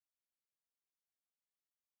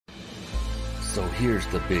So here's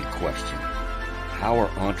the big question. How are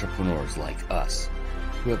entrepreneurs like us,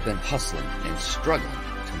 who have been hustling and struggling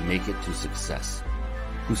to make it to success,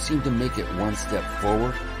 who seem to make it one step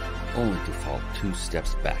forward only to fall 2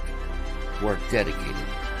 steps back, who are dedicated,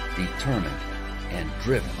 determined, and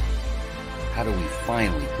driven, how do we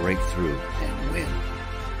finally break through and win?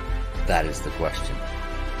 That is the question,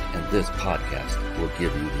 and this podcast will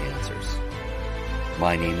give you the answers.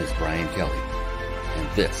 My name is Brian Kelly, and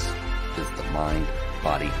this is the Mind,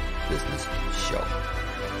 Body, Business Show.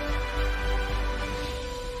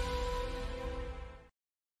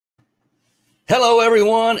 Hello,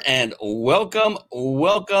 everyone, and welcome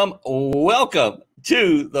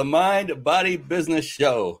to the Mind, Body, Business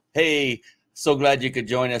Show. Hey, so glad you could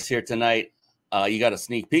join us here tonight. You got a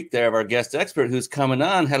sneak peek there of our guest expert who's coming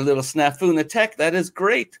on. Had a little snafu in the tech. That is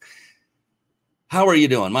great. How are you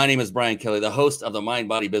doing? My name is Brian Kelly, the host of the Mind,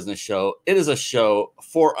 Body, Business Show. It is a show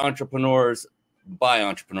for entrepreneurs by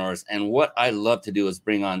entrepreneurs. And what I love to do is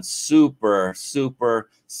bring on super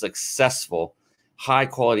successful, high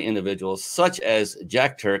quality individuals such as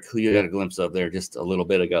Jack Turk, who you got a glimpse of there just a little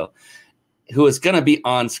bit ago, who is going to be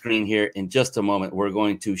on screen here in just a moment. We're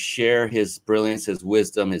going to share his brilliance, his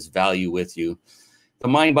wisdom, his value with you. The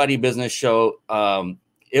Mind, Body, Business Show,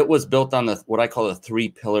 it was built on what I call the 3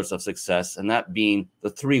 pillars of success, and that being the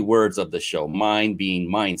 3 words of the show. Mind being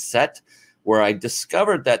mindset, where I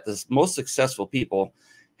discovered that the most successful people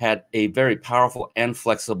had a very powerful and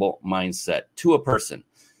flexible mindset to a person.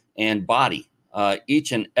 And body,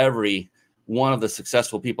 each and every one of the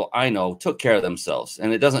successful people I know took care of themselves.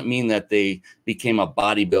 And it doesn't mean that they became a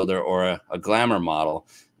bodybuilder or a glamour model,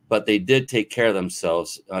 but they did take care of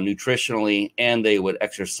themselves nutritionally, and they would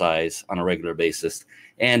exercise on a regular basis.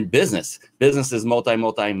 And business is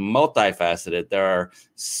multifaceted. There are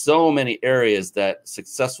so many areas that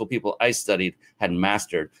successful people I studied had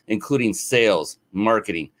mastered, including sales,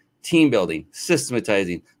 marketing, team building,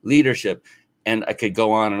 systematizing, leadership, and I could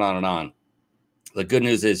go on and on and on. The good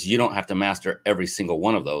news is you don't have to master every single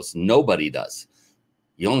one of those. Nobody does.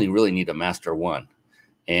 You only really need to master one.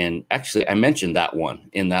 And actually, I mentioned that one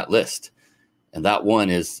in that list. And that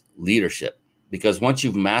one is leadership. Because once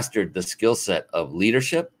you've mastered the skill set of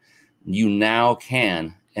leadership, you now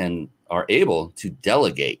can and are able to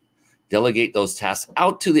delegate those tasks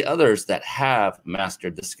out to the others that have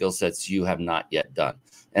mastered the skill sets you have not yet done.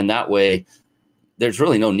 And that way, there's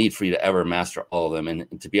really no need for you to ever master all of them.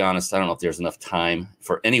 And to be honest, I don't know if there's enough time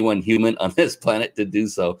for anyone human on this planet to do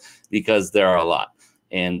so, because there are a lot.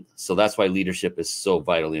 And so that's why leadership is so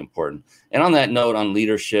vitally important. And on that note, on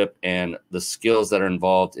leadership and the skills that are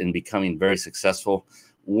involved in becoming very successful,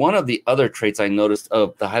 one of the other traits I noticed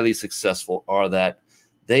of the highly successful are that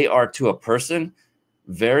they are, to a person,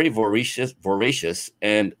 very voracious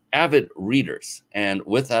and avid readers. And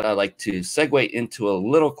with that, I'd like to segue into a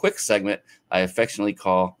little quick segment I affectionately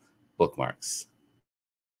call Bookmarks.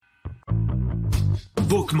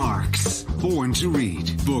 Bookmarks. Born to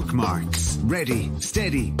read. Bookmarks. Ready,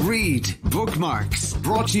 steady, read. Bookmarks.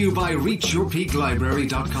 Brought to you by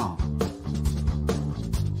reachyourpeaklibrary.com.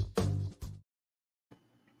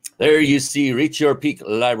 There you see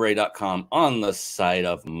reachyourpeaklibrary.com on the side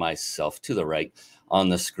of myself to the right on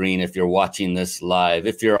the screen. If you're watching this live,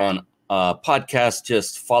 if you're on a podcast,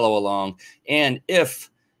 just follow along. And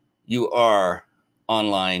if you are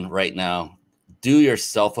online right now, do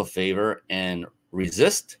yourself a favor and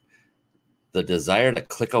resist the desire to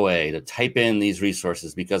click away, to type in these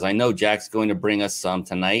resources, because I know Jack's going to bring us some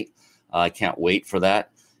tonight. I can't wait for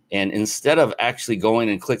that. And instead of actually going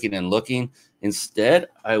and clicking and looking, instead,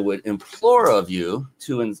 I would implore of you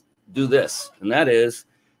to do this, and that is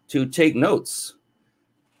to take notes.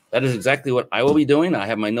 That is exactly what I will be doing. I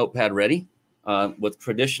have my notepad ready with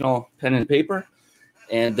traditional pen and paper.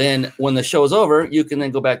 And then when the show is over, you can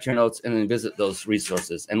then go back to your notes and then visit those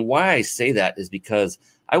resources. And why I say that is because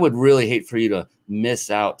I would really hate for you to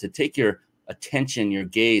miss out, to take your attention, your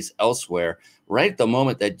gaze elsewhere, right at the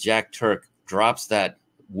moment that Jack Turk drops that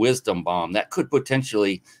wisdom bomb that could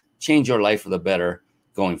potentially change your life for the better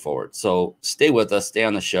going forward. So stay with us, stay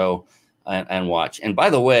on the show, and watch. And by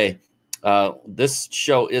the way, this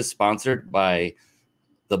show is sponsored by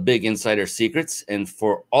the Big Insider Secrets. And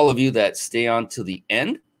for all of you that stay on to the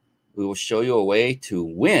end, we will show you a way to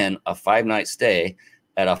win a 5-night stay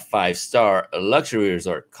at a 5-star luxury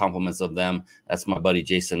resort. Compliments of them. That's my buddy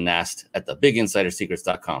Jason Nast at the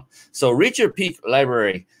biginsidersecrets.com. So Reach Your Peak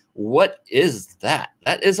Library. What is that?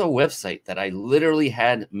 That is a website that I literally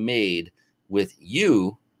had made with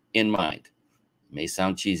you in mind. It may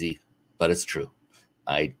sound cheesy, but it's true.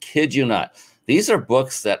 I kid you not. These are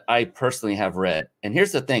books that I personally have read. And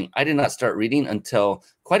here's the thing. I did not start reading until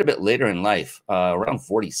quite a bit later in life, around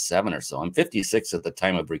 47 or so. I'm 56 at the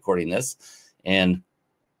time of recording this. And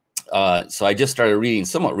so I just started reading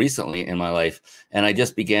somewhat recently in my life, and I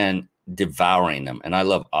just began devouring them. And I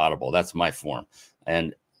love Audible. That's my form.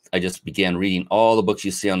 And I just began reading all the books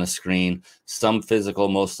you see on the screen, some physical,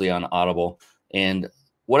 mostly on Audible. And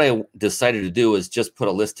what I decided to do is just put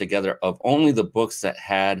a list together of only the books that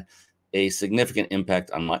had a significant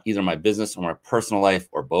impact on either my business or my personal life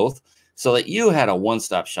or both, so that you had a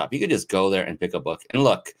one-stop shop. You could just go there and pick a book. And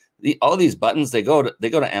look, all these buttons, they go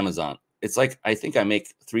to Amazon. It's like, I think I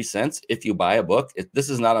make 3 cents if you buy a book. This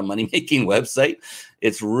is not a money-making website.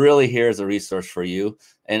 It's really here as a resource for you.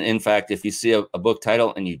 And in fact, if you see a book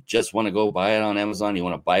title and you just want to go buy it on Amazon, you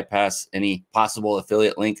want to bypass any possible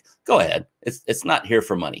affiliate link, go ahead. It's not here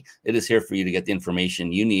for money. It is here for you to get the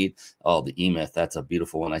information you need. Oh, the E-Myth, that's a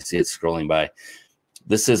beautiful one. I see it scrolling by.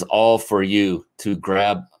 This is all for you to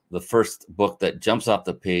grab the first book that jumps off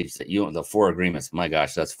the page, the 4 Agreements. My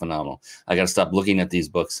gosh, that's phenomenal. I got to stop looking at these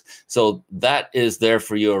books. So that is there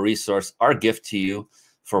for you, a resource, our gift to you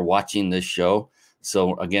for watching this show.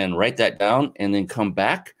 So again, write that down and then come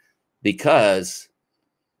back, because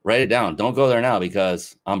write it down. Don't go there now,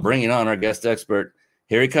 because I'm bringing on our guest expert.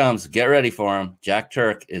 Here he comes. Get ready for him. Jack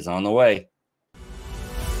Turk is on the way.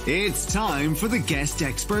 It's time for the Guest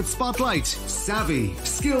Expert Spotlight. Savvy,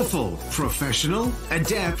 skillful, professional,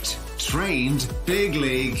 adept, trained, big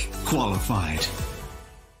league, qualified.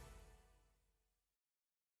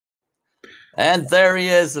 And there he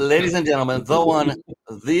is, ladies and gentlemen, the one,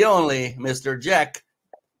 the only, Mr. Jack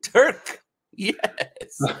Turk. Yes.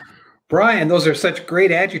 Brian, those are such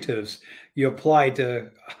great adjectives you applied to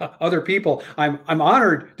other people. I'm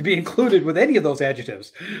honored to be included with any of those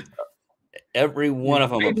adjectives. Every one of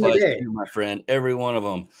them applies to you, my friend. Every one of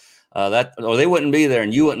them. They wouldn't be there,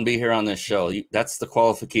 and you wouldn't be here on this show. That's the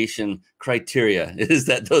qualification criteria, is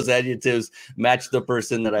that those adjectives match the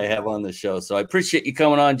person that I have on the show. So I appreciate you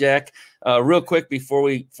coming on, Jack. Real quick before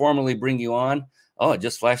we formally bring you on. Oh, it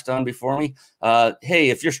just flashed on before me. Hey,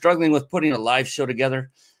 if you're struggling with putting a live show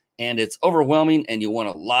together and it's overwhelming and you want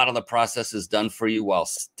a lot of the processes done for you while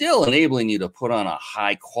still enabling you to put on a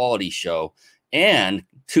high quality show and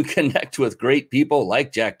to connect with great people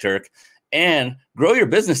like Jack Turk and grow your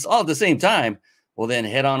business all at the same time, well, then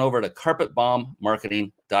head on over to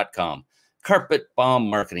carpetbombmarketing.com. Carpet Bomb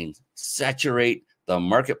Marketing. Saturate the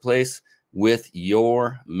marketplace with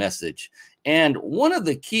your message. And one of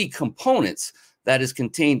the key components that is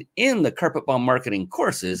contained in the Carpet Bomb Marketing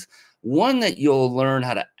courses, one that you'll learn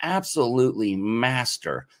how to absolutely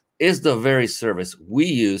master, is the very service we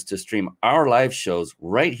use to stream our live shows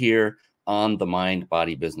right here on the Mind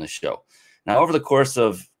Body Business Show. Now, over the course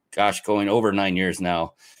of, going over 9 years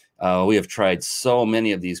now, we have tried so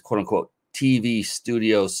many of these quote unquote TV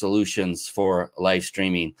studio solutions for live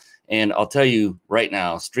streaming. And I'll tell you right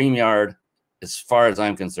now, StreamYard, as far as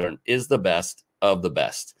I'm concerned, is the best of the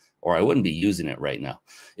best, or I wouldn't be using it right now.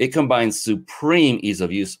 It combines supreme ease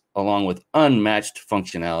of use along with unmatched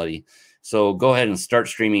functionality. So go ahead and start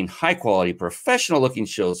streaming high quality, professional looking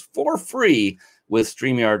shows for free with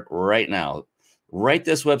StreamYard right now. Write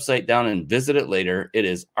this website down and visit it later. It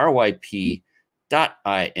is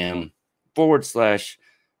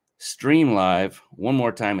ryp.im/streamlive. One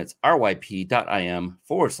more time, it's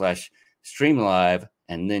ryp.im/streamlive.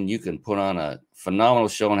 And then you can put on a phenomenal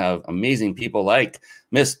show and have amazing people like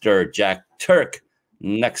Mr. Jack Turk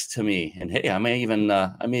next to me. And hey, I may even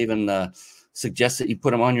suggest that you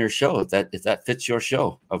put him on your show if that fits your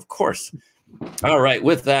show, of course. All right.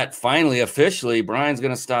 With that, finally, officially, Brian's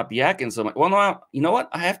going to stop yakking so much. Well, no, you know what?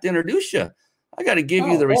 I have to introduce you. I got to give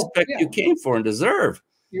you the respect you came for and deserve.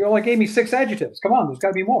 You only gave me 6 adjectives. Come on, there's got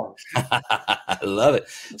to be more. I love it.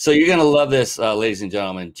 So you're going to love this, ladies and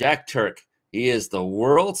gentlemen. Jack Turk, he is the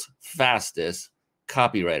world's fastest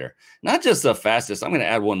copywriter. Not just the fastest. I'm going to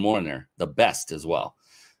add one more in there, the best as well.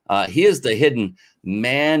 He is the hidden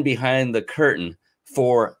man behind the curtain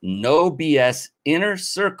for No BS Inner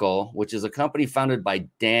Circle, which is a company founded by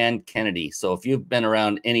Dan Kennedy. So if you've been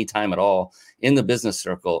around any time at all in the business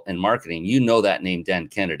circle and marketing, you know that name, Dan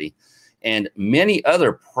Kennedy, and many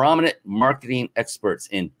other prominent marketing experts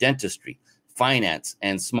in dentistry, finance,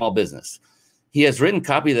 and small business. He has written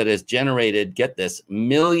copy that has generated, get this,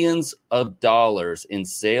 millions of dollars in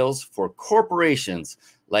sales for corporations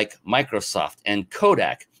like Microsoft and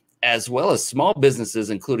Kodak, as well as small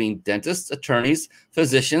businesses, including dentists, attorneys,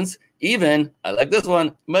 physicians, even, I like this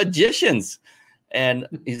one, magicians. And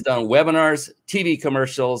he's done webinars, TV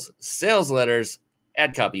commercials, sales letters,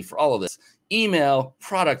 ad copy for all of this. email,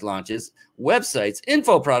 product launches, websites,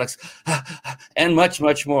 info products, and much,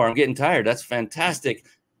 much more. I'm getting tired. That's fantastic.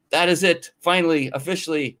 That is it. Finally,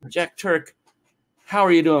 officially, Jack Turk. How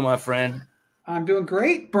are you doing, my friend? I'm doing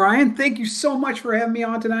great, Brian. Thank you so much for having me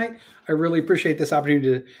on tonight. I really appreciate this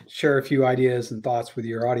opportunity to share a few ideas and thoughts with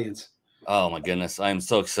your audience. Oh, my goodness. I'm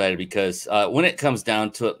so excited because when it comes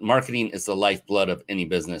down to it, marketing is the lifeblood of any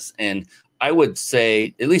business. And I would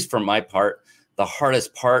say, at least for my part, the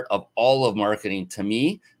hardest part of all of marketing to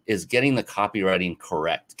me is getting the copywriting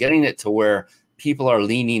correct, getting it to where people are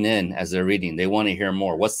leaning in as they're reading. They want to hear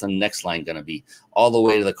more. What's the next line going to be? All the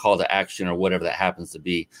way to the call to action or whatever that happens to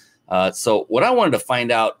be. So what I wanted to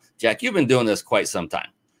find out, Jack, you've been doing this quite some time,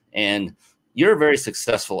 and you're very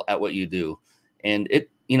successful at what you do. And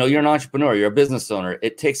you're an entrepreneur, you're a business owner.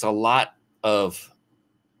 It takes a lot of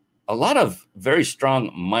very strong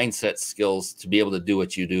mindset skills to be able to do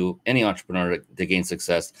what you do, any entrepreneur to gain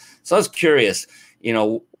success. So I was curious,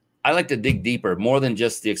 I like to dig deeper, more than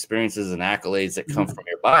just the experiences and accolades that come from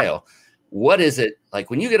your bio. What is it like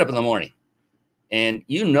when you get up in the morning and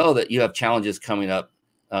you know that you have challenges coming up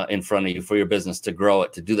in front of you for your business to grow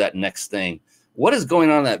it, to do that next thing? What is going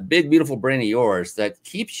on in that big, beautiful brain of yours that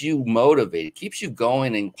keeps you motivated, keeps you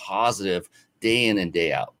going and positive day in and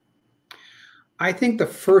day out? I think the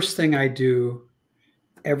first thing I do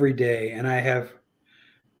every day, and I have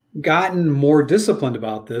gotten more disciplined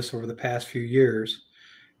about this over the past few years,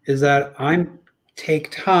 is that I take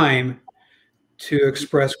time to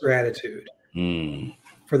express gratitude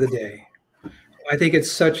for the day. I think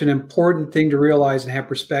it's such an important thing to realize and have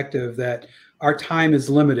perspective that our time is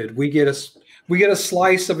limited. We get a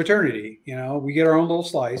slice of eternity, we get our own little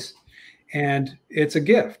slice, and it's a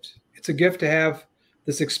gift. It's a gift to have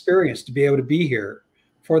this experience, to be able to be here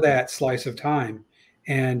for that slice of time.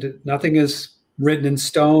 And nothing is written in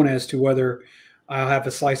stone as to whether I'll have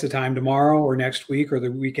a slice of time tomorrow or next week or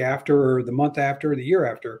the week after or the month after or the year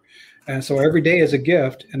after. And so every day is a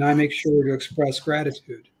gift, and I make sure to express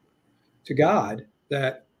gratitude to God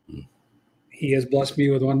that he has blessed me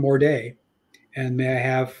with one more day, and may I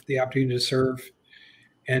have the opportunity to serve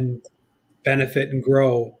and benefit and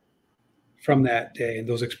grow from that day and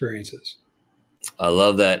those experiences. I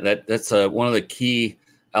love that. That's one of the key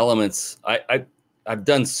elements. I've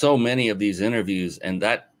done so many of these interviews, and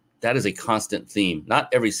that is a constant theme. Not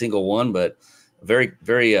every single one, but a very,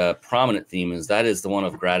 very prominent theme is the one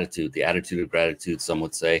of gratitude, the attitude of gratitude, some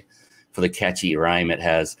would say, for the catchy rhyme it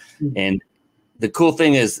has. And the cool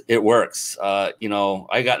thing is it works. I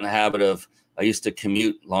got in the habit of, I used to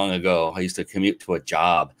commute long ago. I used to commute to a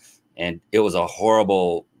job, and it was a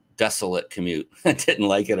horrible, desolate commute. I didn't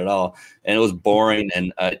like it at all. And it was boring,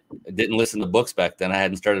 and I didn't listen to books back then. I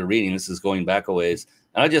hadn't started reading. This is going back a ways.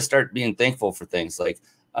 And I just started being thankful for things like,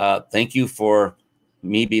 thank you for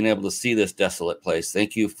me being able to see this desolate place.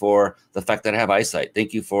 Thank you for the fact that I have eyesight.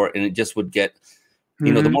 Thank you for, and it just would get,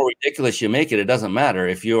 the more ridiculous you make it, it doesn't matter.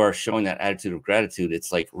 If you are showing that attitude of gratitude,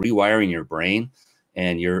 it's like rewiring your brain,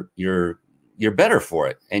 and you're better for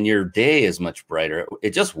it. And your day is much brighter.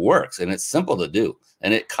 It just works, and it's simple to do,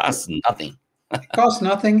 and it costs nothing. It costs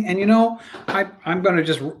nothing. And, I'm going to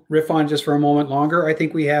just riff on just for a moment longer. I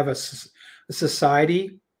think we have a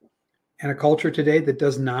society and a culture today that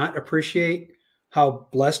does not appreciate how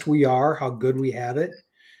blessed we are, how good we have it.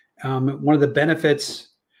 One of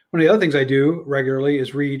the other things I do regularly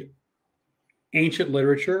is read ancient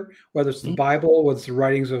literature, whether it's the Bible, whether it's the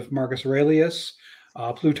writings of Marcus Aurelius,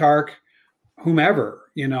 Plutarch,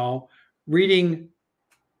 whomever, reading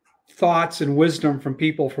thoughts and wisdom from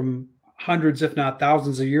people from hundreds, if not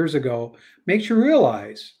thousands of years ago, makes you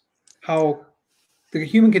realize how the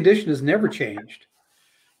human condition has never changed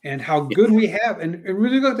and how good we have. And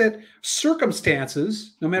really look at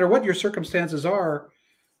circumstances, no matter what your circumstances are,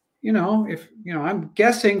 I'm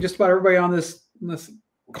guessing just about everybody on this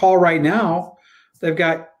call right now, they've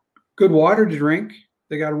got good water to drink.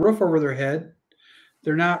 They got a roof over their head.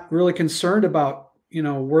 They're not really concerned about,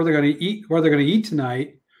 where they're going to eat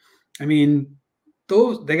tonight. I mean,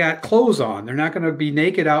 they got clothes on. They're not going to be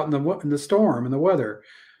naked out in the storm and the weather.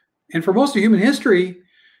 And for most of human history,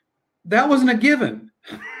 that wasn't a given.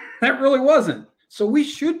 That really wasn't. So we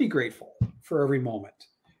should be grateful for every moment.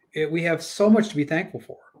 We have so much to be thankful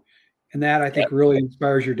for. And that, I think, really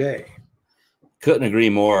inspires your day. Couldn't agree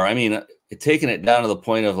more. I mean, taking it down to the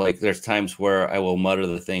point of, like, there's times where I will mutter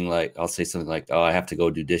the thing, like, I'll say something like, oh, I have to go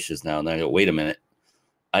do dishes now. And then I go, wait a minute,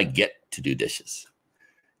 I get to do dishes.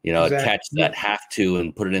 Exactly. Attach that have to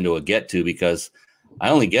and put it into a get to, because I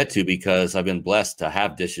only get to because I've been blessed to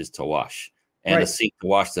have dishes to wash and a sink to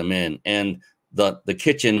wash them in. And the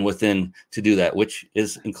kitchen within to do that, which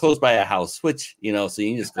is enclosed by a house, which, you know, so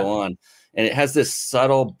you can just go on, and it has this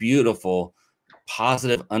subtle, beautiful,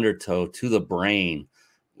 positive undertow to the brain.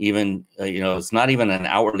 Even, you know, it's not even an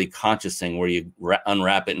outwardly conscious thing where you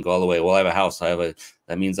unwrap it and go all the way. Well, I have a house.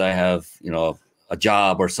 That means I have, you know, a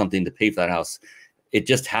job or something to pay for that house. It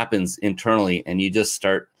just happens internally, and you just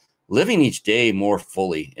start living each day more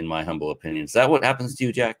fully, in my humble opinion. Is that what happens to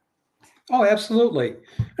you, Jack? Oh, absolutely.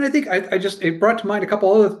 And I think it brought to mind a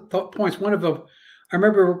couple other points. One of them, I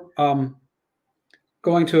remember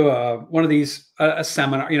going to one of these, a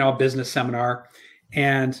seminar, you know, a business seminar,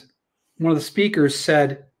 and one of the speakers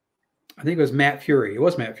said, I think it was Matt Fury. It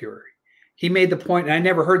was Matt Fury. He made the point, and I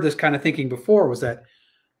never heard this kind of thinking before, was that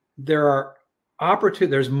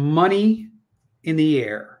there's money in the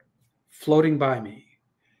air floating by me.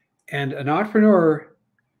 And an entrepreneur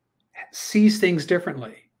sees things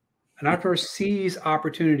differently. An entrepreneur sees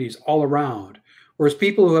opportunities all around, whereas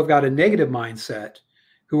people who have got a negative mindset,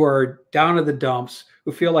 who are down in the dumps,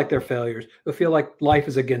 who feel like they're failures, who feel like life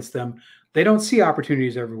is against them, they don't see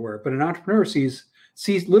opportunities everywhere. But an entrepreneur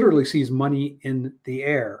literally sees money in the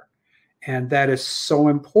air. And that is so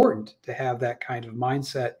important, to have that kind of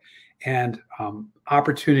mindset and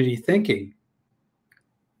opportunity thinking.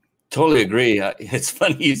 Totally agree. It's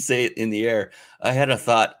funny you say it in the air. I had a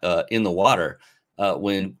thought in the water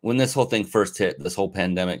when this whole thing first hit, this whole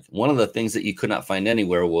pandemic. One of the things that you could not find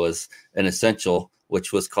anywhere was an essential,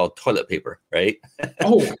 which was called toilet paper, right?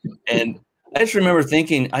 Oh, and I just remember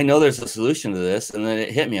thinking, I know there's a solution to this. And then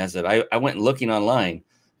it hit me. I said, I went looking online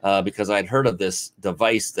because I'd heard of this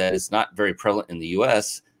device that is not very prevalent in the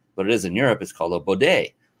US, but it is in Europe. It's called a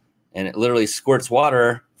bidet. And it literally squirts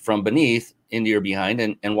water from beneath into your behind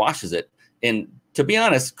and washes it. And to be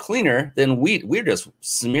honest, cleaner than we're just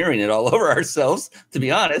smearing it all over ourselves, to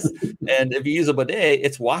be honest. And if you use a bidet,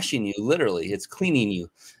 it's washing you, literally. It's cleaning you.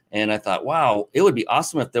 And I thought, wow, it would be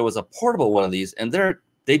awesome if there was a portable one of these. And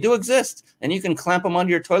they do exist. And you can clamp them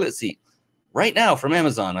onto your toilet seat right now from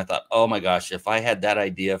Amazon. I thought, oh my gosh, if I had that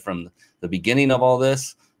idea from the beginning of all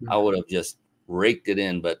this, I would have just raked it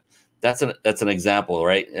in. But that's an example,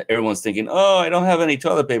 right? Everyone's thinking, oh, I don't have any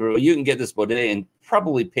toilet paper. Well, you can get this bidet and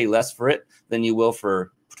probably pay less for it than you will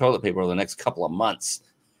for toilet paper over the next couple of months.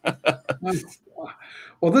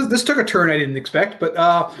 Well, this took a turn I didn't expect, but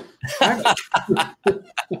I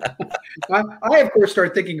of course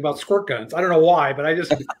started thinking about squirt guns. I don't know why, but I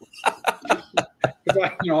just,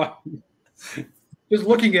 just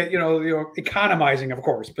looking at economizing, of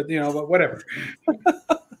course, but but whatever.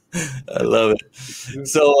 I love it.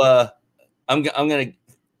 So I'm gonna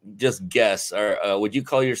just guess, or would you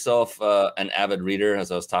call yourself an avid reader?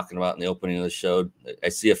 As I was talking about in the opening of the show, I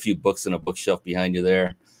see a few books in a bookshelf behind you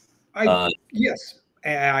there. Yes,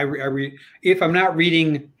 I read. If I'm not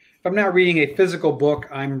reading a physical book,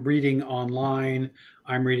 I'm reading online.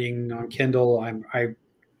 I'm reading on Kindle. I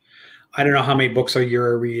don't know how many books a year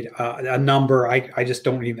I read. A number. I just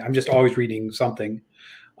don't even. I'm just always reading something.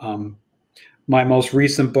 My most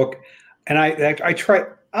recent book, and I try.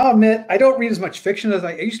 I'll admit I don't read as much fiction as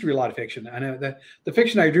I used to read. A lot of fiction, and the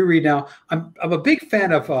fiction I do read now, I'm a big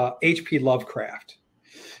fan of H.P. Lovecraft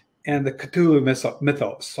and the Cthulhu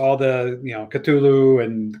mythos, all the Cthulhu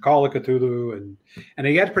and the Call of Cthulhu, and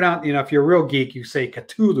you got to pronounce, if you're a real geek, you say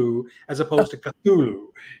Cthulhu as opposed to Cthulhu.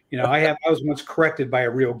 I was once corrected by a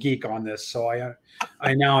real geek on this, so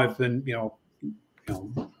I now have been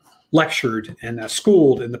lectured and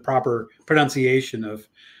schooled in the proper pronunciation of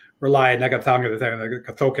Fatagan,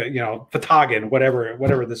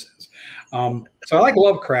 whatever this is. So I like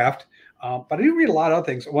Lovecraft, but I do read a lot of other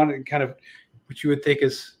things. One kind of, which you would think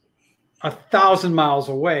is 1,000 miles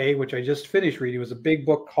away, which I just finished reading, was a big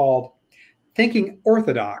book called Thinking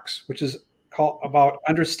Orthodox, which is about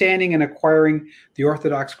understanding and acquiring the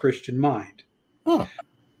Orthodox Christian mind,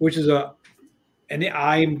 which is and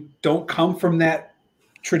I don't come from that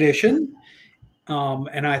tradition.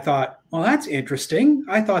 And I thought, well, that's interesting.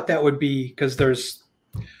 I thought that would be because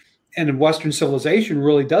and Western civilization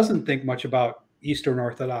really doesn't think much about Eastern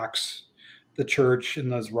Orthodox, the church,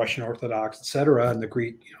 and those Russian Orthodox, et cetera, and the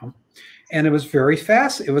Greek, and it was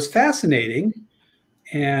it was fascinating.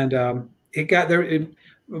 And it got there.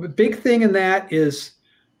 A big thing in that is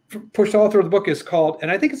pushed all through the book is called, and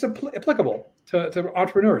I think it's applicable to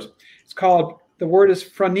entrepreneurs. It's called, the word is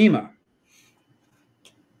phronema.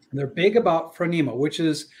 And they're big about phronema, which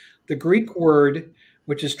is the Greek word,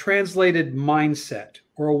 which is translated mindset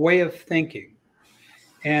or a way of thinking.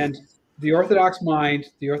 And the Orthodox mind,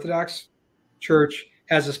 the Orthodox Church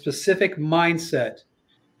has a specific mindset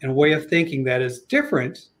and way of thinking that is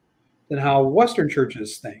different than how Western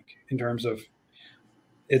churches think in terms of,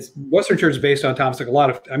 It's Western Church is based on Thomas. Like a lot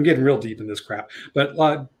of, I'm getting real deep in this crap, but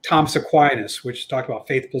Thomas Aquinas, which talked about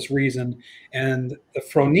faith plus reason, and the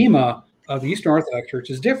phronema of the Eastern Orthodox Church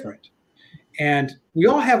is different. And we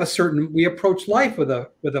all have we approach life with a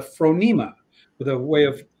phronema, with a way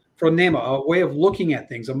of phronema, a way of looking at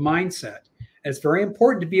things, a mindset. And it's very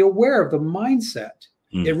important to be aware of the mindset.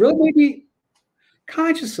 It really may be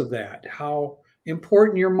conscious of that, how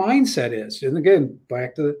important your mindset is. And again,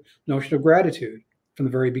 back to the notion of gratitude from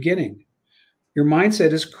the very beginning. Your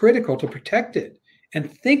mindset is critical to protect it and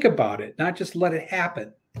think about it, not just let it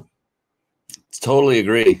happen. Totally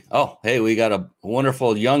agree. Oh, hey, we got a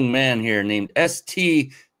wonderful young man here named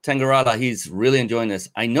S.T. Tangarala. He's really enjoying this.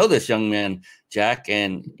 I know this young man, Jack,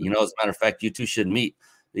 and as a matter of fact, you two should meet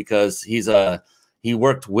because he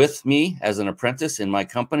worked with me as an apprentice in my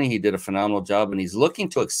company. He did a phenomenal job, and he's looking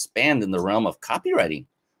to expand in the realm of copywriting.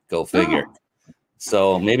 Go figure. Oh.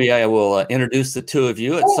 So maybe I will introduce the two of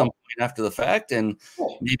you at some point after the fact, and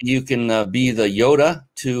maybe you can be the Yoda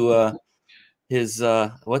to his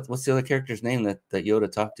what's the other character's name that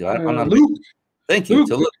Yoda talked to? I'm not Luke. Thank you.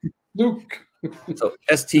 Luke. So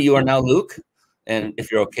ST, you are now Luke, and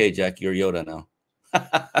if you're okay, Jack, you're Yoda now.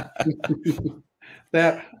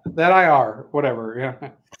 that I are, whatever.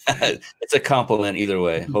 Yeah. It's a compliment either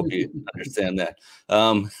way. Hope you understand that.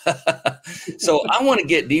 So I want to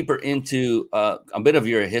get deeper into a bit of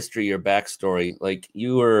your history, your backstory. Like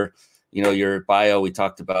you were, your bio, we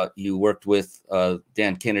talked about, you worked with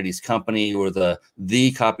Dan Kennedy's company. You were the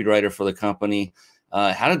copywriter for the company.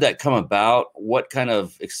 How did that come about? What kind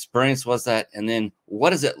of experience was that? And then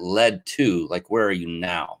what has it led to? Like, where are you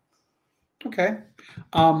now? Okay.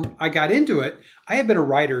 I got into it. I had been a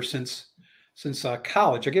writer since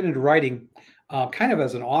college. I get into writing kind of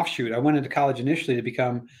as an offshoot. I went into college initially to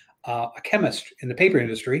become a chemist in the paper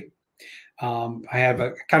industry. I have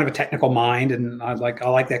a kind of a technical mind, and I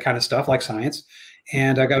like that kind of stuff, like science.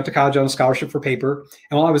 And I got to college on a scholarship for paper.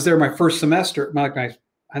 And while I was there, my first semester, my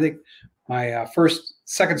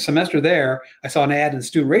second semester there, I saw an ad in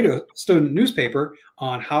student newspaper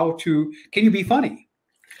on can you be funny?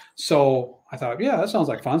 So I thought, yeah, that sounds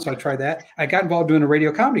like fun. So I tried that. I got involved doing a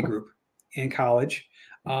radio comedy group in college.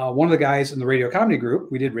 One of the guys in the radio comedy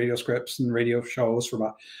group, we did radio scripts and radio shows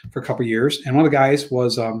for a couple of years. And one of the guys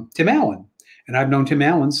was Tim Allen. And I've known Tim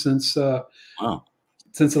Allen since the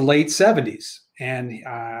late 70s. And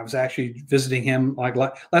I was actually visiting him. Like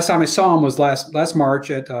last time I saw him was last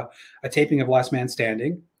March at a taping of Last Man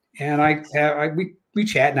Standing. And we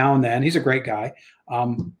chat now and then. He's a great guy.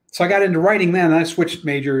 So I got into writing then, and I switched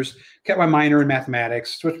majors, kept my minor in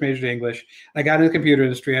mathematics, switched majors to English. I got into the computer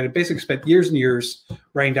industry. I basically spent years and years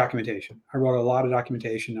writing documentation. I wrote a lot of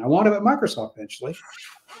documentation. I wound up at Microsoft eventually.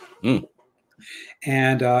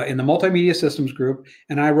 And in the multimedia systems group,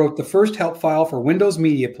 and I wrote the first help file for Windows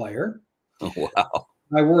Media Player. Oh, wow.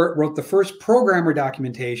 I wrote the first programmer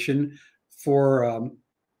documentation for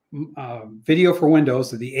video for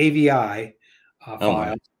Windows, the AVI file.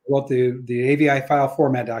 I wrote the AVI file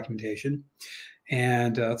format documentation.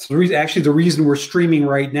 And it's the reason we're streaming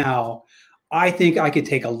right now. I think I could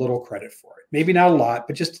take a little credit for it. Maybe not a lot,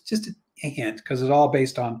 but just a hint, because it's all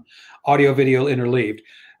based on audio, video interleaved.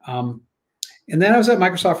 And then I was at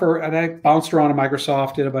Microsoft and I bounced around at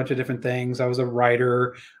Microsoft, did a bunch of different things. I was a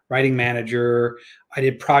writer, writing manager. I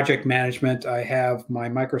did project management. I have my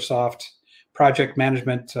Microsoft project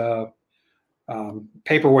management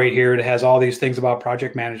paperweight here that has all these things about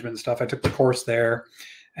project management and stuff. I took the course there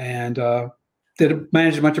and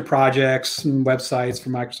managed a bunch of projects and websites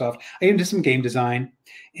for Microsoft. I even did some game design.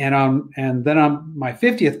 And then on my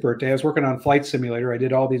 50th birthday, I was working on Flight Simulator. I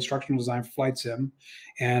did all the instructional design for Flight Sim,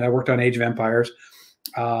 and I worked on Age of Empires.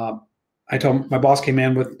 I told my boss came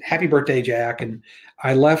in with "Happy birthday, Jack," and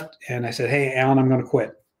I left. And I said, "Hey, Alan, I'm going to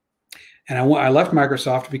quit." And I left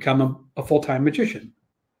Microsoft to become a full-time magician.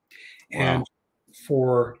 Wow. And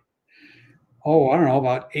for I don't know,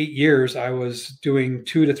 about 8 years, I was doing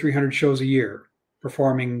 200 to 300 shows a year,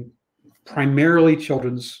 performing primarily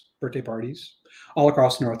children's birthday parties all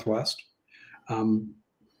across the Northwest. And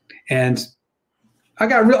I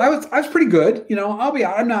was pretty good.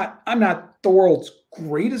 I'm not the world's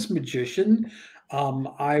greatest magician.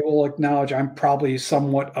 I will acknowledge I'm probably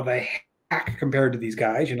somewhat of a hack compared to these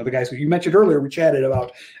guys. The guys who you mentioned earlier, we chatted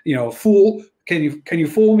about, fool. Can you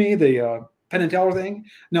fool me? The Penn and Teller thing?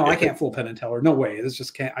 No, I can't fool Penn and Teller. No way.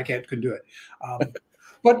 Couldn't do it.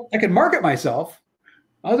 But I could market myself.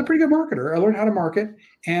 I was a pretty good marketer. I learned how to market,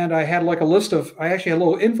 and I had I actually had a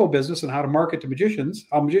little info business on how to market to magicians,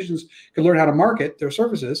 how magicians could learn how to market their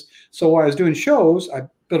services. So while I was doing shows, I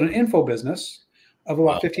built an info business of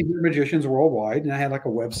about 1,500 magicians worldwide. And I had like a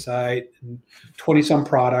website and 20 some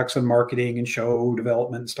products and marketing and show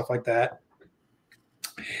development and stuff like that.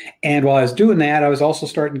 And while I was doing that, I was also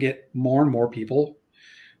starting to get more and more people.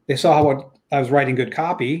 They saw how I was writing good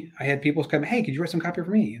copy. I had people come, hey, could you write some copy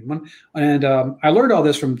for me? And I learned all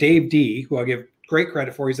this from Dave D, who I give great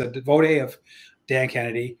credit for. He's a devotee of Dan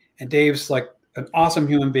Kennedy. And Dave's like an awesome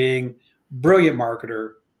human being, brilliant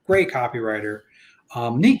marketer, great copywriter,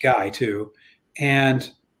 neat guy too.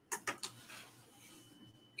 And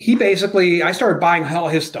he basically, I started buying all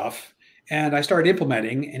his stuff. And I started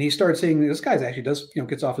implementing, and he started seeing this guy actually does,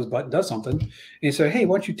 gets off his butt and does something. And he said, hey,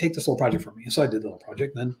 why don't you take this little project for me? And so I did the little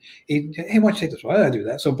project. And then hey, why don't you take this? Why did I do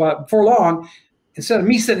that? So, but before long, instead of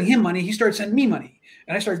me sending him money, he started sending me money.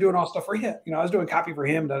 And I started doing all stuff for him. I was doing copy for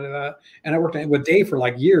him, and I worked with Dave for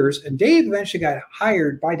like years. And Dave eventually got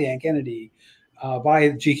hired by Dan Kennedy,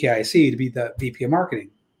 by GKIC to be the VP of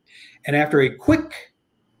marketing. And after a quick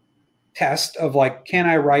test of like,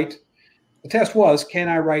 the test was, can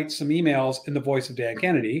I write some emails in the voice of Dan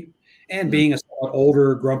Kennedy? And being a somewhat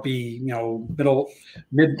older, grumpy,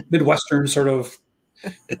 Midwestern sort of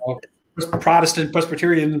Protestant,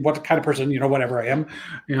 Presbyterian, what kind of person, whatever I am,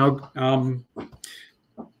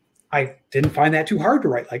 I didn't find that too hard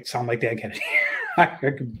to sound like Dan Kennedy. I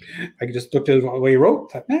could just look at the way he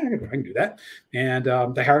wrote. Thought, I can do that. And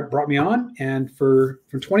they brought me on. And from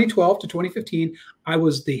 2012 to 2015, I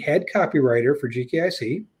was the head copywriter for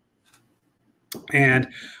GKIC. And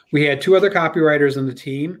we had 2 other copywriters on the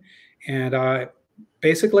team. And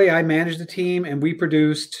basically, I managed the team, and we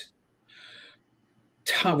produced.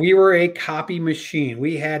 We were a copy machine.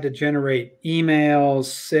 We had to generate emails,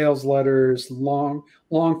 sales letters, long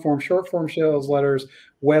form, short form sales letters,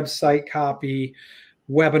 website copy,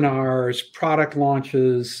 webinars, product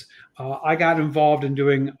launches. I got involved in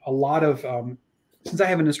doing a lot of, since I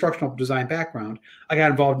have an instructional design background, I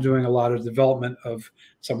got involved in doing a lot of development of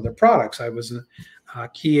some of their products. I was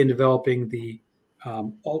key in developing the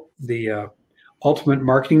Ultimate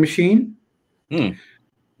Marketing Machine and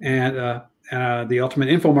the Ultimate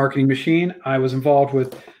Info Marketing Machine. I was involved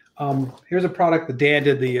with. Here's a product that Dan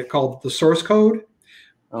did called the Source Code.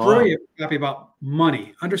 Brilliant copy about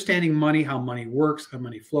money, understanding money, how money works, how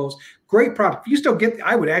money flows. Great product. If you still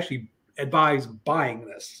I would actually advise buying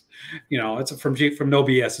this. It's from No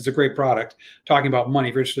BS. It's a great product talking about money.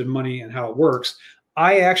 If you're interested in money and how it works.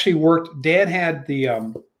 I actually worked. Dan had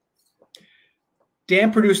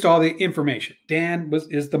Dan produced all the information. Dan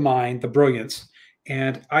is the mind, the brilliance,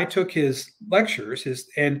 and I took his lectures,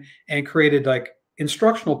 and created like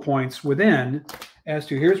instructional points within as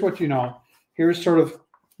to here's what here's sort of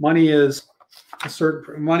money is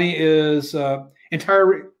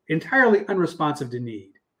entirely unresponsive to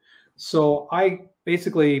need. So I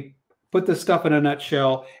basically put this stuff in a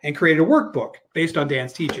nutshell and created a workbook based on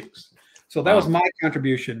Dan's teachings. So that was my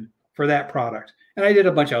contribution for that product. And I did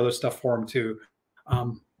a bunch of other stuff for him too.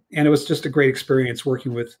 And it was just a great experience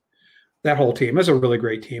working with that whole team. It was a really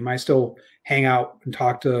great team. I still hang out and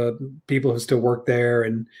talk to people who still work there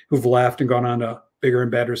and who've left and gone on to bigger and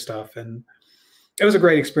better stuff. And it was a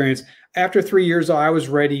great experience. After 3 years, I was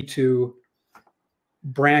ready to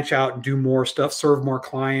branch out and do more stuff, serve more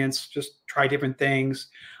clients, just try different things.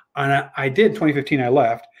 And I did. 2015, I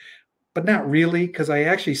left, but not really, because I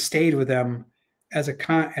actually stayed with them as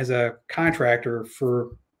a contractor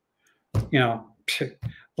for,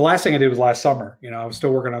 the last thing I did was last summer. I was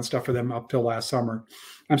still working on stuff for them up till last summer.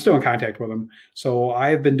 I'm still in contact with them. So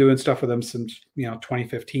I've been doing stuff with them since,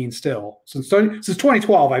 2015 still. Since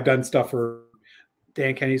 2012, I've done stuff for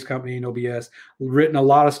Dan Kennedy's company, No BS, written a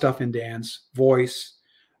lot of stuff in Dan's voice.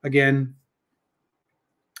 Again,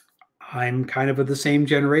 I'm kind of the same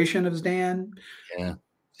generation as Dan. Yeah.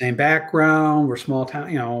 Same background. We're small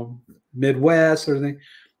town, Midwest sort of thing.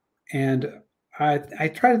 And I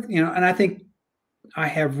try to, and I think I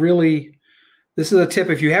have really, this is a tip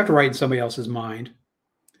if you have to write in somebody else's mind,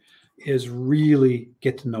 is really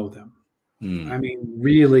get to know them. I mean,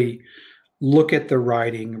 really look at their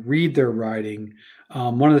writing, read their writing.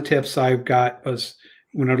 One of the tips I've got was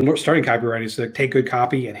when I was starting copywriting is to take good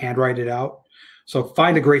copy and handwrite it out. So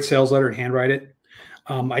find a great sales letter and handwrite it.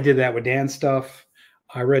 I did that with Dan's stuff.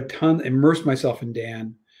 I read tons, immersed myself in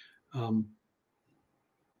Dan.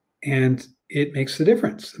 And it makes the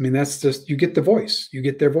difference. I mean, that's just, you get the voice, you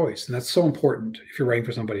get their voice. And that's so important if you're writing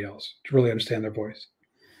for somebody else, to really understand their voice.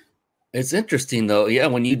 It's interesting though. Yeah.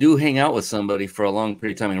 When you do hang out with somebody for a long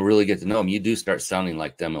period of time and really get to know them, you do start sounding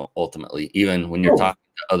like them ultimately, even when you're talking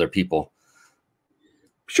to other people.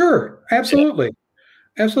 Sure. Absolutely.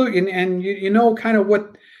 Yeah. Absolutely. And you kind of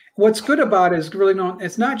what's good about it is really knowing,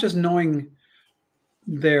 it's not just knowing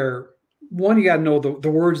their one, you got to know the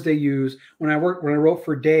words they use. When I wrote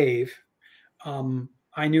for Dave,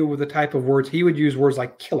 I knew the type of words he would use. Words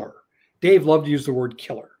like killer. Dave loved to use the word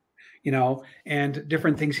killer, and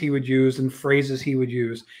different things he would use and phrases he would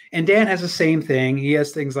use. And Dan has the same thing. He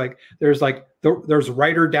has things like there's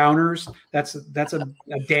writer downers. That's a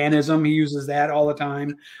Danism. He uses that all the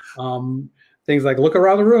time. Things like look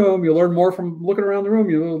around the room. You'll learn more from looking around the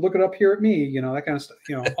room. You look it up here at me. That kind of stuff.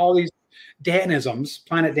 All these Danisms,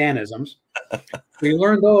 Planet Danisms. You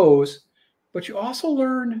learn those, but you also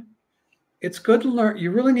learn. It's good to learn.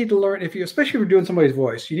 You really need to learn especially if you're doing somebody's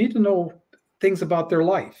voice. You need to know things about their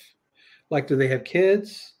life. Like, do they have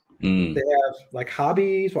kids? They have like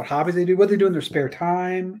hobbies. What hobbies they do? What they do in their spare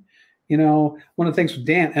time? One of the things with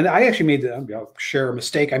Dan, and I actually I'll share a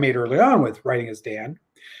mistake I made early on with writing as Dan,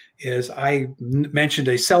 is I mentioned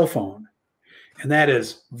a cell phone, and that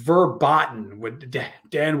is verboten.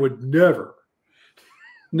 Dan would never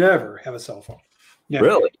have a cell phone. Never.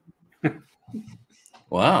 Really?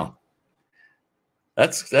 Wow.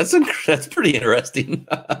 That's pretty interesting.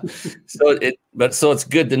 So it's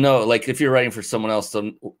good to know, like, if you're writing for someone else,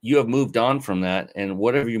 so you have moved on from that, and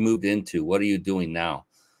whatever you moved into, what are you doing now?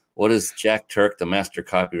 What is Jack Turk, the master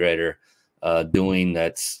copywriter, doing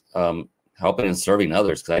that's helping and serving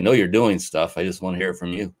others? Because I know you're doing stuff. I just want to hear it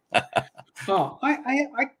from you.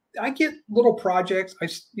 I get little projects.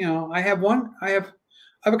 I have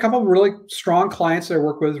a couple of really strong clients that I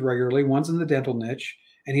work with regularly. One's in the dental niche,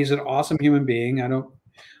 and he's an awesome human being.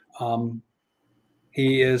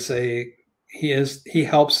 He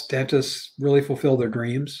helps dentists really fulfill their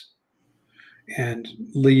dreams and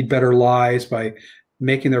lead better lives by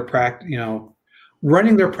making their practice,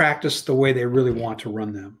 running their practice the way they really want to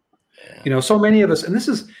run them. So many of us,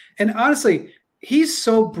 and honestly, he's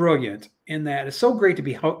so brilliant in that. It's so great to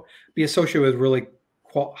be associated with really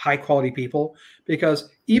high quality people, because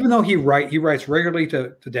even though he writes regularly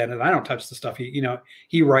to dentists, I don't touch the stuff.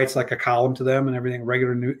 He writes like a column to them and everything,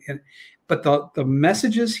 but the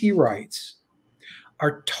messages he writes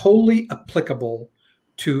are totally applicable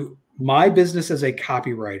to my business as a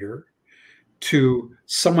copywriter, to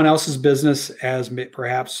someone else's business as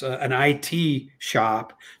perhaps an IT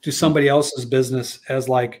shop, to somebody else's business as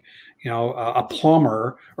like, a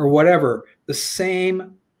plumber or whatever. The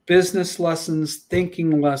same business lessons,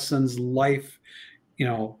 thinking lessons, life,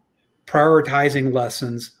 prioritizing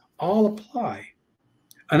lessons all apply.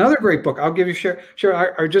 Another great book I'll give you, share.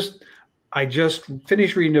 I just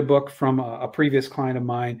finished reading a book from a previous client of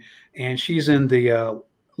mine, and she's in the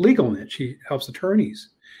legal niche. She helps attorneys.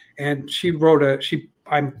 And she wrote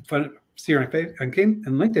I'm see her on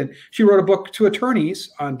LinkedIn. She wrote a book to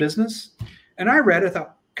attorneys on business. And I read it, I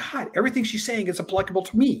thought, God, everything she's saying is applicable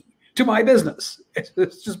to me, to my business.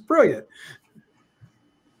 It's just brilliant.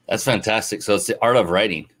 That's fantastic. So it's the art of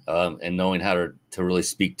writing, and knowing how to really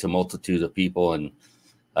speak to multitudes of people. And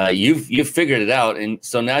you've figured it out. And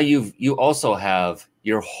so now you also have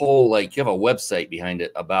your whole, you have a website behind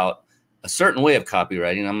it about a certain way of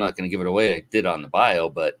copywriting. I'm not going to give it away. I did on the bio,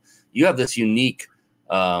 but you have this unique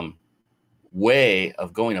way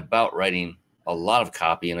of going about writing a lot of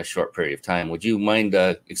copy in a short period of time. Would you mind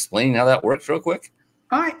explaining how that works real quick?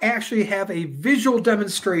 I actually have a visual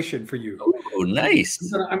demonstration for you. Oh, nice.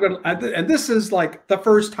 And this is like the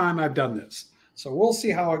first time I've done this. So we'll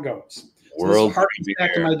see how it goes. World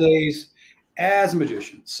back to my days as a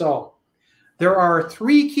magician. So there are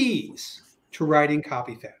 3 keys to writing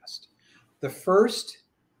copy fast. The first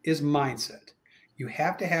is mindset. You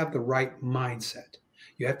have to have the right mindset.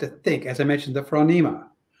 You have to think, as I mentioned, the phronema,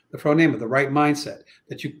 the right mindset,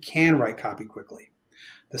 that you can write copy quickly.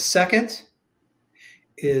 The second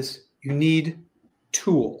is you need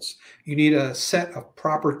tools. You need a set of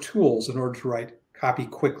proper tools in order to write copy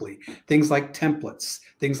quickly. Things like templates,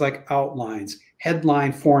 things like outlines,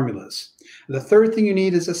 headline formulas. And the third thing you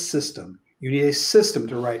need is a system. You need a system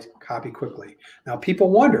to write copy quickly. Now,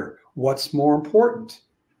 people wonder, what's more important?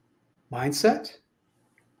 Mindset,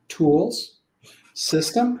 tools,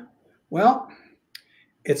 system? Well,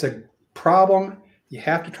 it's a problem you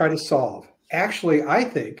have to try to solve. Actually, I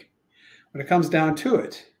think when it comes down to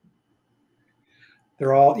it,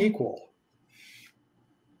 they're all equal.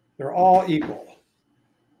 They're all equal.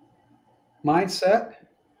 Mindset,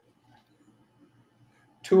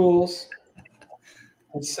 tools,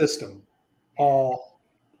 and system all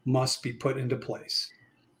must be put into place.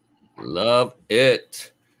 Love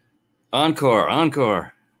it.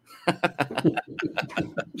 Encore.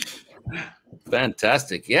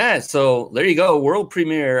 Fantastic. Yeah. So there you go. World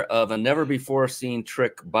premiere of a never before seen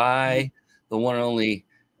trick by the one and only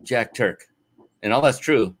Jack Turk. And all that's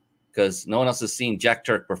true because no one else has seen Jack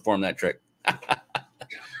Turk perform that trick.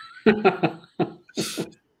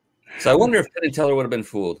 So I wonder if Penn and Teller would have been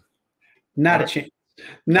fooled. Not a chance.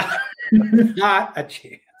 Not a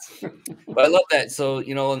chance. But I love that. So,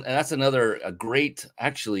 and that's another a great,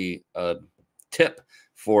 actually, tip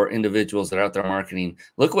for individuals that are out there marketing.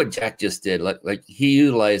 Look what Jack just did. Like he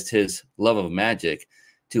utilized his love of magic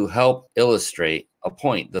to help illustrate a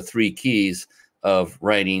point, the 3 keys of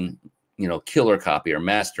writing, killer copy or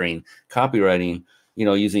mastering copywriting,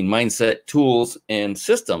 using mindset tools and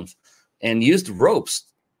systems, and used ropes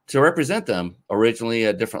to represent them, originally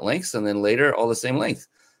at different lengths and then later all the same length.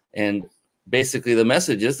 And basically the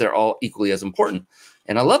message is they're all equally as important.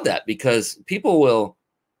 And I love that because people will,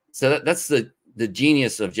 so that's the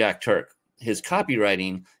genius of Jack Turk. His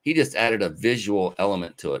copywriting, he just added a visual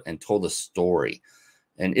element to it and told a story.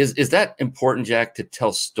 And is that important, Jack, to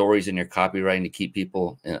tell stories in your copywriting to keep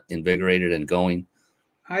people invigorated and going?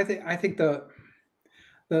 I think the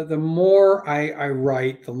more I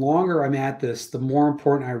write, the longer I'm at this, the more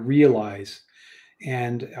important I realize,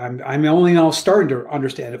 and I'm only now starting to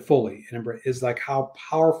understand it fully, and is like how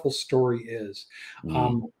powerful story is.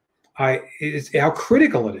 It's how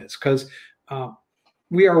critical it is, because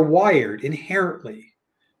we are wired inherently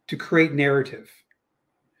to create narrative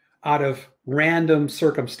out of random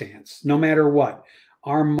circumstance. No matter what,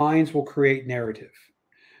 our minds will create narrative,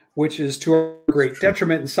 which is to our great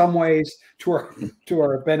detriment in some ways, to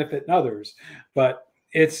our benefit in others. But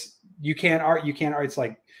you can't art. It's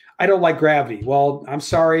like, I don't like gravity. Well, I'm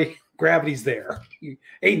sorry, gravity's there.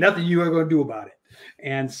 Ain't nothing you are going to do about it.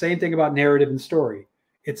 And same thing about narrative and story.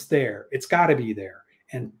 It's there. It's got to be there.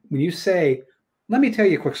 And when you say, let me tell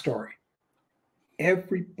you a quick story,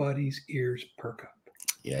 everybody's ears perk up.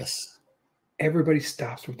 Yes. Everybody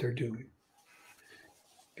stops what they're doing.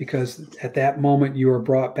 Because at that moment, you are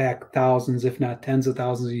brought back thousands, if not tens of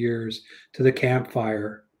thousands of years to the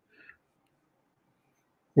campfire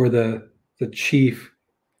where the chief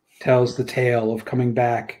tells the tale of coming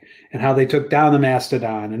back and how they took down the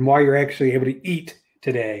mastodon and why you're actually able to eat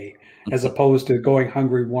today as opposed to going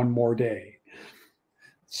hungry one more day.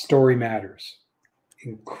 Story matters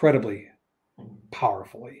incredibly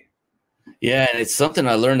powerfully. Yeah, and it's something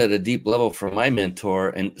I learned at a deep level from my mentor.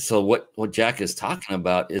 And so what Jack is talking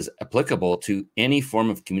about is applicable to any form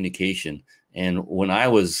of communication. And when I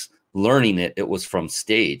was learning it, it was from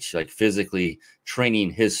stage, like physically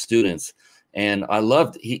training his students. And I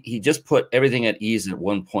loved, he just put everything at ease at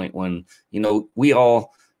one point when, we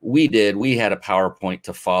had a PowerPoint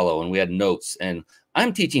to follow and we had notes, and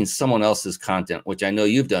I'm teaching someone else's content, which I know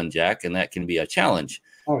you've done, Jack, and that can be a challenge.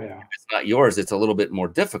 Oh yeah. If it's not yours, it's a little bit more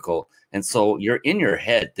difficult. And so you're in your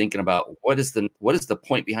head thinking about what is the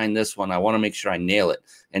point behind this one? I want to make sure I nail it.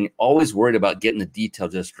 And always worried about getting the detail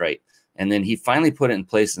just right. And then he finally put it in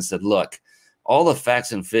place and said, look, all the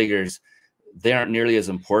facts and figures, they aren't nearly as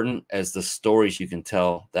important as the stories you can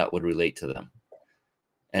tell that would relate to them.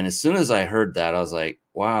 And as soon as I heard that, I was like,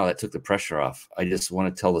 wow, that took the pressure off. I just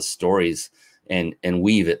want to tell the stories and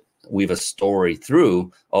weave a story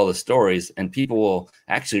through all the stories, and people will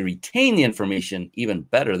actually retain the information even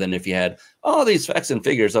better than if you had all these facts and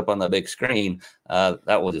figures up on the big screen.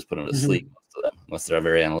 That will just put them to sleep, most of them, unless they're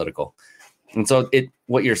very analytical. And so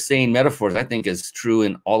what you're saying, metaphors, I think is true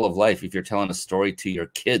in all of life. If you're telling a story to your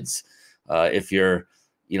kids, if you're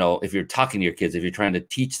talking to your kids, if you're trying to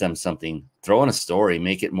teach them something, throw in a story,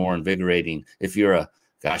 make it more invigorating. If you're a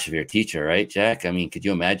teacher, right, Jack? I mean, could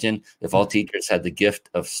you imagine if all teachers had the gift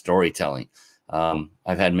of storytelling? I've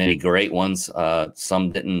had many great ones.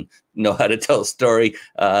 Some didn't know how to tell a story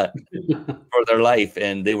for their life,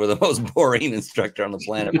 and they were the most boring instructor on the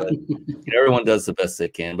planet. But everyone does the best they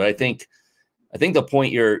can. But I think the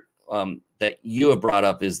point that you have brought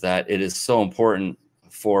up is that it is so important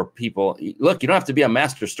for people. Look, you don't have to be a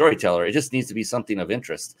master storyteller. It just needs to be something of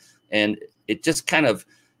interest, and it just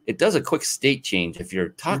it does a quick state change. If you're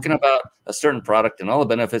talking about a certain product and all the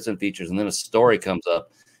benefits and features, and then a story comes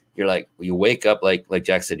up, you're like, you wake up, like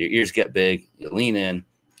Jack said, your ears get big, you lean in,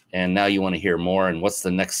 and now you want to hear more. And what's the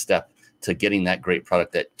next step to getting that great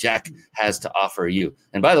product that Jack has to offer you?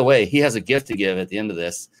 And by the way, he has a gift to give at the end of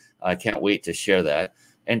this. I can't wait to share that.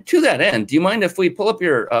 And to that end, do you mind if we pull up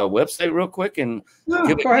your website real quick and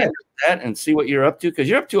give a that and see what you're up to? Because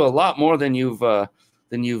you're up to a lot more than you've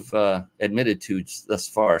admitted to thus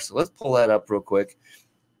far. So let's pull that up real quick.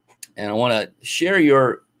 And I want to share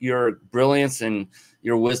your brilliance and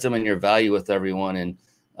your wisdom and your value with everyone. And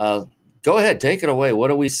go ahead, take it away. What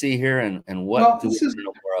do we see here, and what do we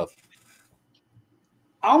know more of?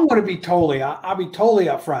 I'll be totally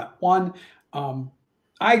upfront. One,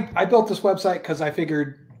 I built this website because I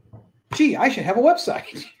figured, gee, I should have a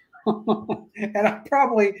website. And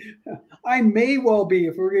I may well be,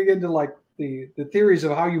 if we're going to get into like the theories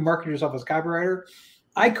of how you market yourself as a copywriter,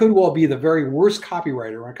 I could well be the very worst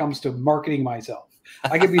copywriter when it comes to marketing myself.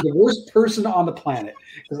 I could be the worst person on the planet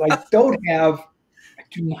because I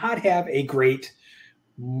do not have a great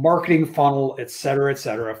marketing funnel, et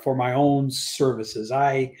cetera, for my own services.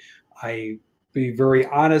 I be very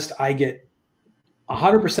honest. I get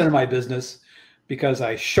 100% of my business because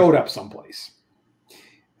I showed up someplace.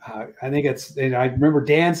 I think I remember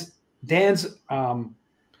Dan's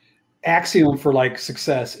axiom for like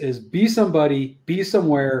success is be somebody, be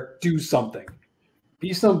somewhere, do something.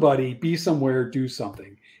 Be somebody, be somewhere, do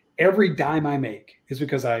something. Every dime I make is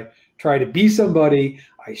because I try to be somebody,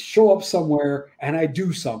 I show up somewhere, and I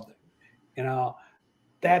do something.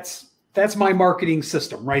 That's my marketing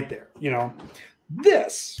system right there.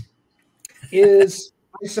 This is,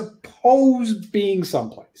 I suppose, being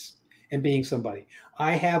someplace and being somebody.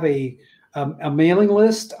 I have a mailing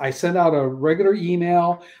list. I send out a regular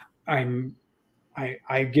email.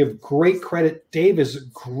 I give great credit. Dave is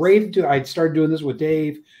great. I started doing this with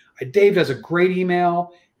Dave. Dave does a great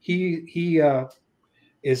email. He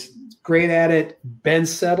is great at it. Ben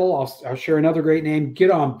Settle. I'll share another great name.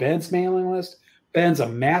 Get on Ben's mailing list. Ben's a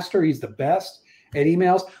master. He's the best at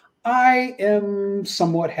emails. I am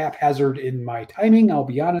somewhat haphazard in my timing, I'll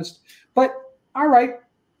be honest. But all right,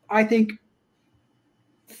 I think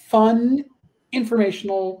fun,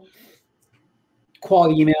 informational,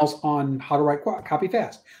 quality emails on how to write copy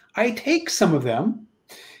fast. I take some of them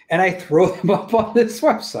and I throw them up on this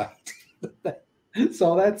website.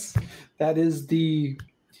 So that's the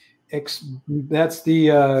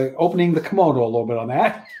opening the kimono a little bit on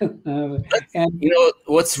that. And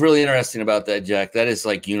what's really interesting about that, Jack, that is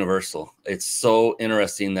like universal. It's so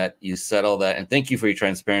interesting that you said all that, and thank you for your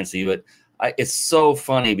transparency. But it's so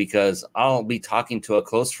funny because I'll be talking to a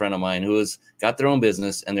close friend of mine who has got their own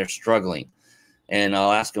business and they're struggling. And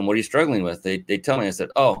I'll ask them, what are you struggling with? They tell me, I said,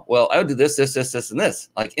 oh, well, I would do this, and this,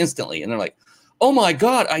 like instantly. And they're like, oh my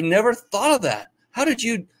God, I never thought of that. How did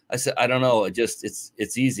you? I said, I don't know.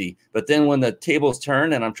 It's easy. But then when the tables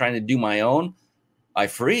turn and I'm trying to do my own, I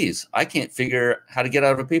freeze. I can't figure how to get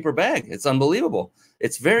out of a paper bag. It's unbelievable.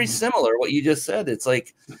 It's very similar what you just said. It's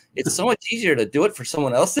like, it's so much easier to do it for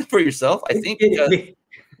someone else than for yourself. I think because,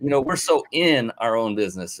 we're so in our own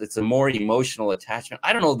business. It's a more emotional attachment.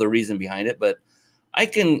 I don't know the reason behind it, but I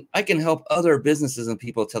can help other businesses and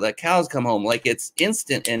people till that cows come home. Like it's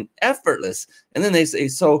instant and effortless. And then they say,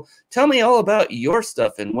 so tell me all about your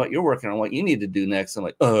stuff and what you're working on, what you need to do next. I'm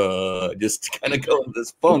like, just kind of go into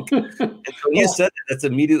this funk. And so you said that's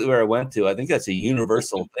immediately where I went to. I think that's a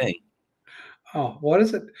universal thing. Oh, what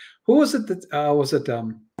is it? Who was it that was it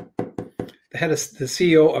the head of the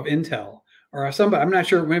CEO of Intel or somebody? I'm not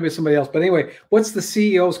sure, maybe somebody else. But anyway, what's the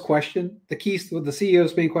CEO's question? The key with the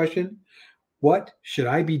CEO's main question? What should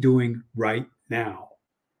I be doing right now?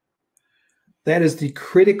 That is the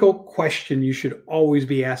critical question you should always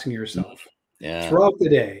be asking yourself throughout the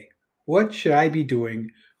day. What should I be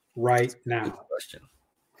doing right now? Good question.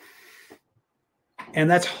 And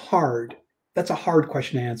that's hard. That's a hard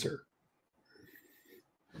question to answer.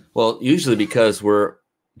 Well, usually because we're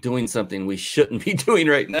doing something we shouldn't be doing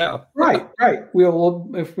right now. Right. We'll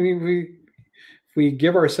if we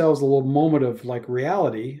give ourselves a little moment of like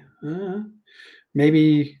reality,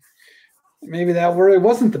 maybe that really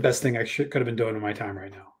wasn't the best thing I could have been doing in my time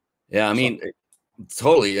right now. Yeah, I mean,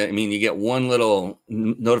 totally. I mean, you get one little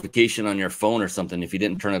notification on your phone or something if you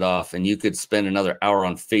didn't turn it off, and you could spend another hour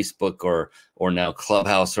on Facebook or now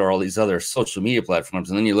Clubhouse or all these other social media platforms,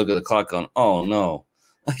 and then you look at the clock going, oh no,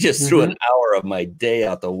 I just threw an hour of my day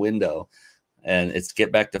out the window, and it's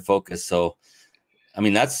get back to focus. So, I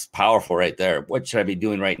mean, that's powerful right there. What should I be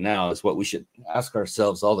doing right now is what we should ask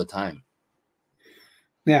ourselves all the time.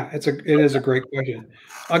 Yeah, it is a great question.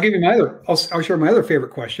 I'll give you I'll share my other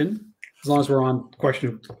favorite question, as long as we're on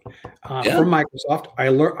question from Microsoft.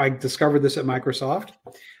 I discovered this at Microsoft,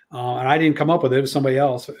 and I didn't come up with it. It was somebody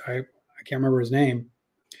else. I can't remember his name.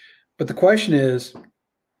 But the question is,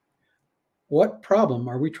 what problem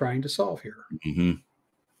are we trying to solve here? Mm-hmm.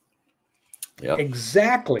 Yep.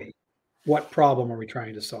 Exactly what problem are we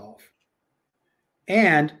trying to solve?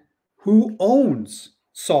 And who owns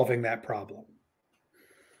solving that problem?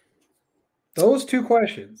 Those two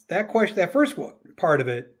questions, that first one, part of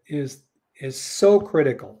it is so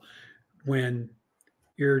critical when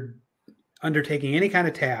you're undertaking any kind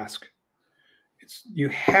of task. You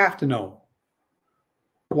have to know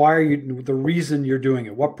the reason you're doing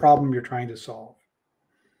it, what problem you're trying to solve.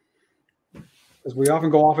 Because we often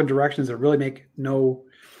go off in directions that really make no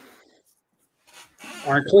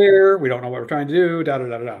aren't clear. We don't know what we're trying to do. Da da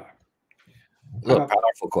da da. Look,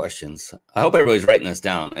 powerful questions. I hope everybody's writing this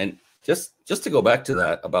down. And just to go back to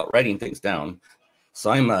that about writing things down. So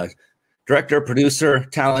I'm a director, producer,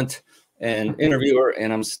 talent, and interviewer,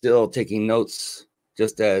 and I'm still taking notes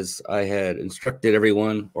just as I had instructed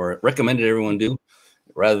everyone or recommended everyone do,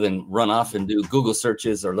 rather than run off and do Google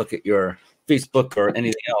searches or look at your Facebook or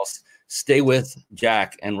anything else. Stay with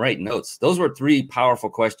Jack and write notes. Those were 3 powerful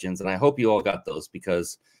questions, and I hope you all got those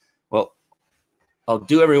because, well, I'll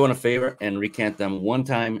do everyone a favor and recant them one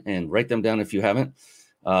time and write them down if you haven't.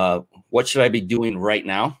 What should I be doing right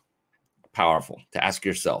now? Powerful to ask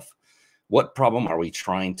yourself. What problem are we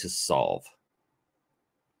trying to solve?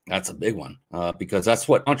 That's a big one because that's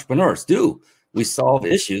what entrepreneurs do. We solve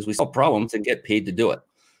issues, we solve problems and get paid to do it.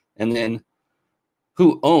 And then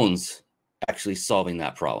who owns actually solving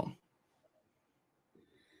that problem?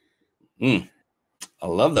 I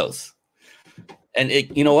love those. And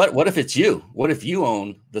you know what? What if it's you? What if you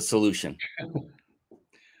own the solution?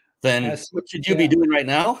 Then what should you be doing right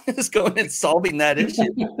now is going and solving that issue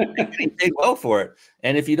and getting paid well for it.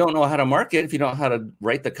 And if you don't know how to market, if you don't know how to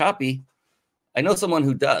write the copy, I know someone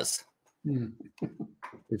who does.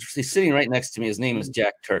 He's sitting right next to me. His name is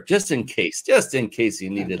Jack Turk, just in case you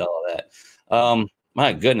needed all of that.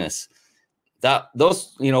 My goodness.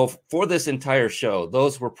 Those, for this entire show,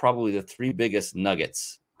 those were probably the 3 biggest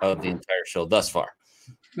nuggets of the entire show thus far.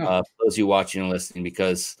 For those of you watching and listening,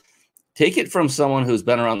 because take it from someone who's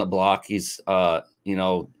been around the block. He's,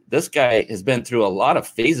 this guy has been through a lot of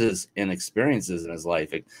phases and experiences in his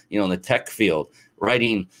life, in the tech field,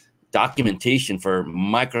 writing documentation for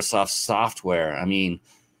Microsoft software. I mean,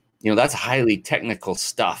 that's highly technical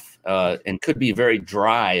stuff and could be very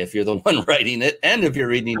dry if you're the one writing it and if you're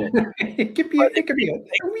reading it. It could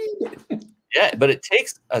be. Yeah, but it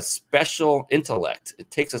takes a special intellect.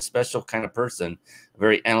 It takes a special kind of person, a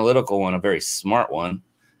very analytical one, a very smart one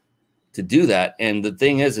to do that. And the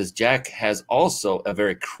thing is Jack has also a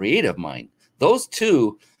very creative mind. Those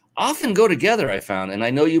 2 often go together, I found. And I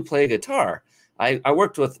know you play guitar. I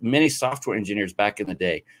worked with many software engineers back in the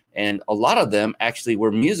day, and a lot of them actually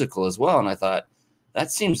were musical as well. And I thought,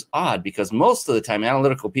 that seems odd because most of the time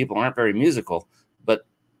analytical people aren't very musical, but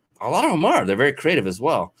a lot of them are. They're very creative as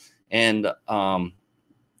well. And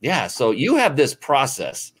so you have this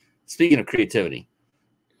process. Speaking of creativity,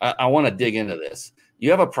 I want to dig into this. You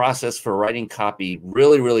have a process for writing copy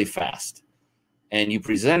really, really fast. And you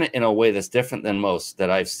present it in a way that's different than most that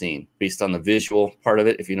I've seen based on the visual part of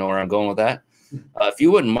it, if you know where I'm going with that. If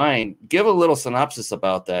you wouldn't mind, give a little synopsis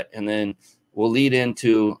about that, and then we'll lead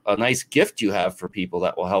into a nice gift you have for people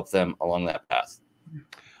that will help them along that path.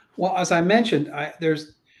 Well, as I mentioned,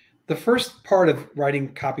 there's the first part of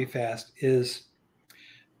writing copy fast is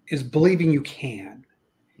believing you can.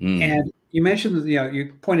 And you mentioned,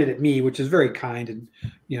 you pointed at me, which is very kind, and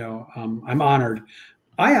I'm honored.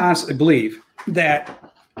 I honestly believe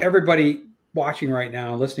that everybody watching right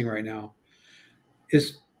now, listening right now,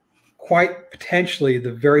 is quite potentially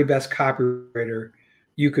the very best copywriter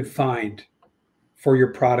you could find for your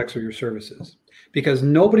products or your services, because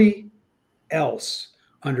nobody else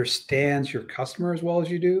understands your customer as well as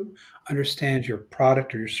you do, understands your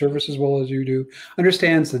product or your service as well as you do,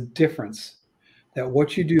 understands the difference that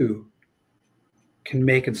what you do can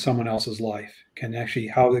make in someone else's life, can actually,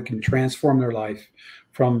 how it can transform their life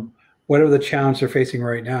from whatever the challenge they're facing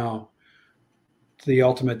right now to the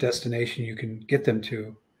ultimate destination you can get them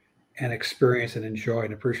to and experience and enjoy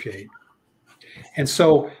and appreciate. And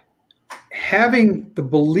so having the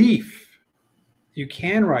belief you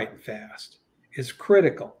can write fast is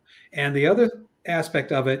critical. And the other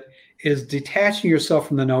aspect of it is detaching yourself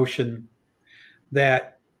from the notion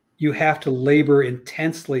that you have to labor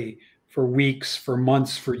intensely for weeks, for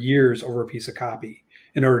months, for years over a piece of copy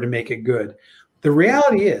in order to make it good. The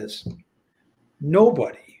reality is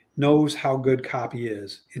nobody knows how good copy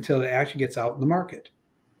is until it actually gets out in the market.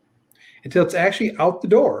 Until it's actually out the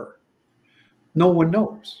door, no one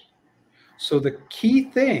knows. So the key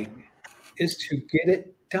thing is to get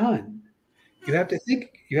it done. You have to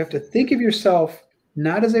think of yourself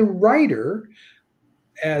not as a writer,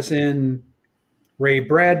 as in Ray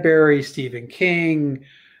Bradbury, Stephen King,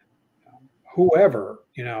 whoever,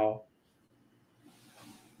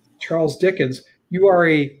 Charles Dickens. You are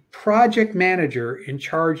a project manager in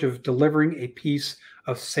charge of delivering a piece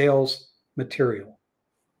of sales material.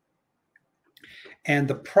 And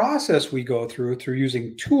the process we go through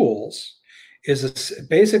using tools is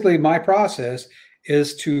basically, my process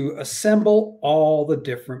is to assemble all the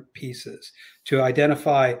different pieces, to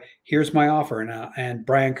identify, here's my offer. And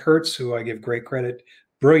Brian Kurtz, who I give great credit,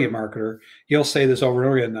 brilliant marketer, he'll say this over and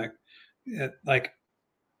over again, like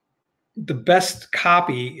the best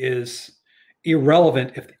copy is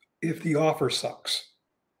irrelevant if the offer sucks.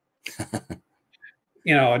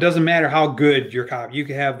 It doesn't matter how good your copy. You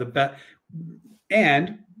can have the best,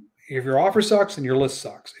 and if your offer sucks and your list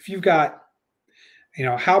sucks. If you've got,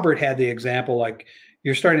 Halbert had the example, like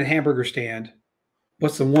you're starting a hamburger stand.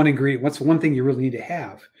 What's the one ingredient? What's the one thing you really need to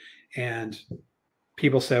have? And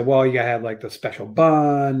people said, well, you got to have like the special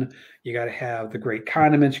bun. You got to have the great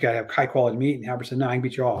condiments. You got to have high quality meat. And Halbert said, no, I can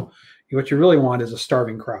beat you all. What you really want is a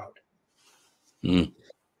starving crowd.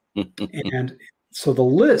 And so the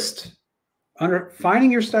list,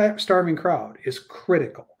 finding your starving crowd is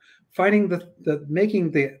critical. Finding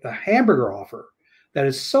making the hamburger offer that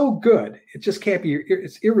is so good, it just can't be,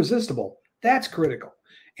 it's irresistible. That's critical.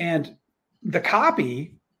 And the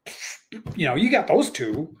copy, you got those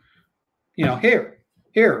two, here,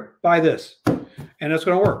 buy this. And that's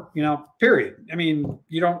going to work, period. I mean,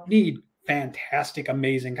 you don't need fantastic,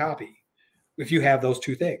 amazing copy if you have those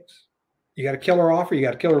two things. You got a killer offer, you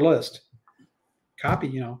got a killer list.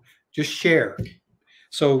 Copy, just share.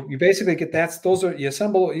 So you basically get you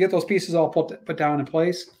assemble, you get those pieces all put down in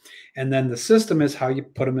place. And then the system is how you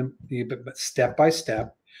put them in step by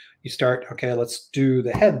step. You start, okay, let's do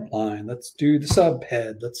the headline. Let's do the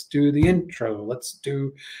subhead. Let's do the intro. Let's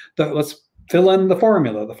fill in the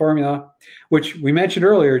formula, which we mentioned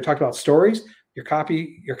earlier. We talked about stories. Your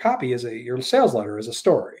copy is your sales letter is a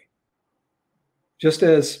story. Just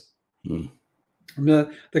as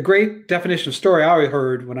the great definition of story I always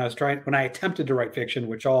heard when I attempted to write fiction,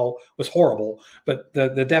 which all was horrible. But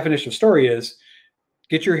the definition of story is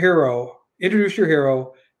get your hero, introduce your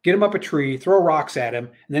hero, get him up a tree, throw rocks at him,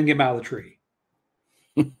 and then get him out of the tree.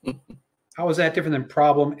 How is that different than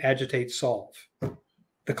problem, agitate, solve?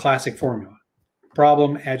 The classic formula.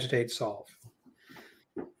 Problem, agitate, solve.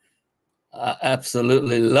 I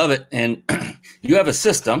absolutely love it. And you have a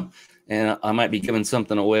system, and I might be giving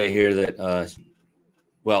something away here that,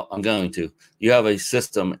 I'm going to. You have a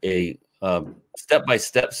system, a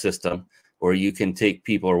step-by-step system where you can take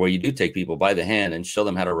people, or where you do take people by the hand and show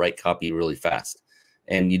them how to write copy really fast.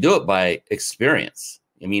 And you do it by experience,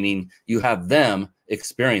 meaning you have them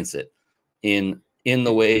experience it in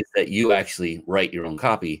the ways that you actually write your own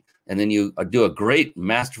copy. And then you do a great,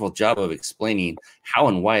 masterful job of explaining how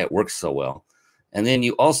and why it works so well. And then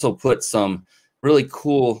you also put some really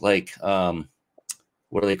cool, like,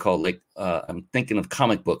 what are they called? Like, I'm thinking of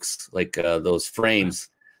comic books, like those frames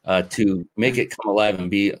to make it come alive and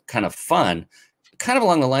be kind of fun, kind of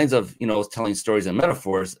along the lines of, telling stories and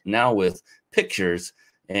metaphors now with pictures.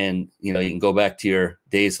 And, you can go back to your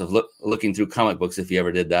days of looking through comic books if you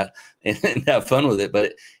ever did that and have fun with it.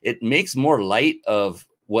 But it makes more light of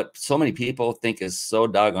what so many people think is so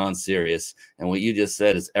doggone serious. And what you just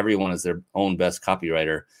said is everyone is their own best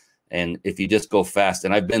copywriter. And if you just go fast,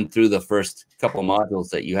 and I've been through the first couple modules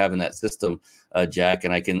that you have in that system, Jack,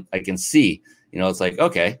 and I can see, it's like,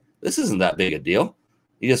 okay, this isn't that big a deal.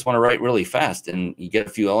 You just want to write really fast, and you get a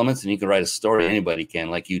few elements, and you can write a story. Anybody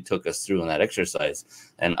can, like you took us through in that exercise.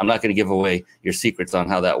 And I'm not going to give away your secrets on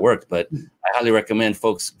how that worked, but I highly recommend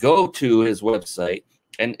folks go to his website.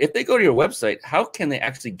 And if they go to your website, how can they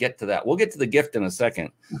actually get to that? We'll get to the gift in a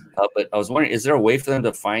second. But I was wondering, is there a way for them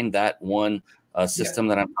to find that one system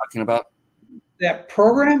that I'm talking about? That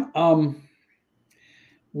program?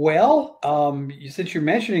 Since you're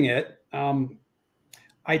mentioning it,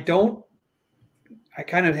 I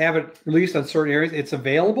kind of have it released on certain areas. It's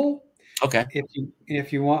available. Okay.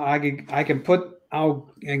 If you want, I can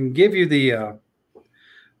give you the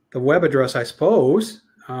web address, I suppose.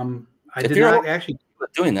 I did not actually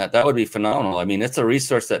doing that. That would be phenomenal. I mean, it's a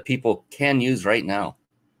resource that people can use right now.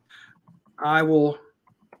 I'll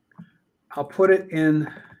put it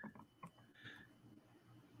in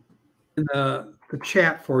the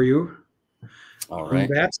chat for you. All right.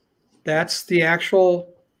 That's the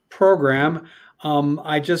actual program.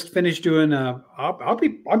 I just finished doing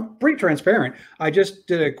I'm pretty transparent. I just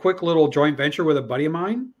did a quick little joint venture with a buddy of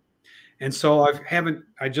mine. And so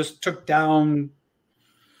I just took down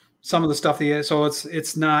some of the stuff so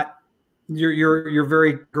it's not, you're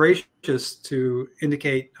very gracious to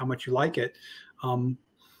indicate how much you like it. And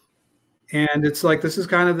it's like, this is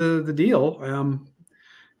kind of the deal.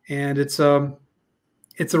 And it's the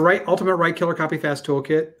ultimate right killer copy fast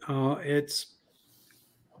toolkit.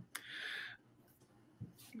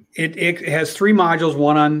 It has 3 modules,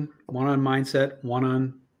 one on mindset, one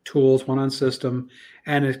on tools, one on system,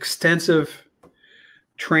 and extensive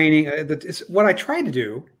training. What I try to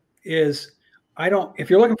do is if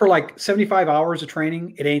you're looking for like 75 hours of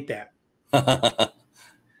training, it ain't that.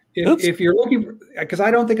 If you're looking, because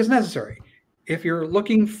I don't think it's necessary. If you're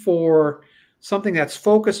looking for something that's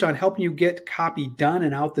focused on helping you get copy done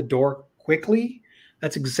and out the door quickly,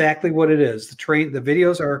 that's exactly what it is. The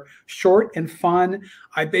videos are short and fun.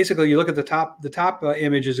 You look at the top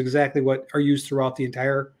image is exactly what are used throughout the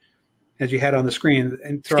entire, as you had on the screen,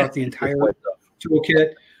 and throughout the entire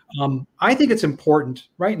toolkit. I think it's important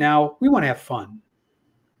right now. We want to have fun.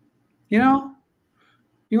 You know,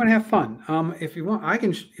 you want to have fun. If you want, I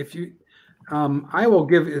can. If you, I will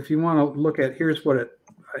give. If you want to look at, here's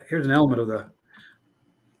an element of the.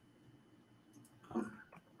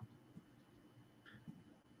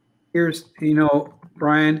 Here's,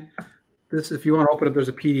 Brian, this, if you want to open up, there's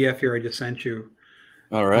a PDF here I just sent you.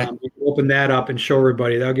 All right. You can open that up and show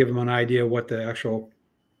everybody. That'll give them an idea of what the actual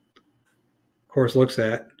course looks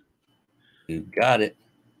at. You got it.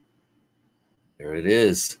 There it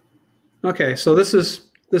is. Okay, so this is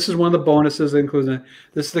one of the bonuses that includes it.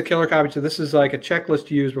 This is the killer copy. So this is like a checklist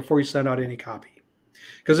to use before you send out any copy,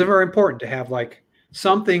 because it's very important to have like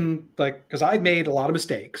something like, because I've made a lot of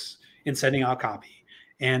mistakes in sending out copy.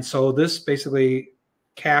 And so this basically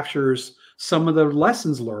captures some of the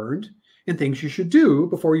lessons learned and things you should do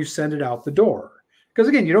before you send it out the door. Because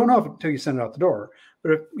again, you don't know until you send it out the door.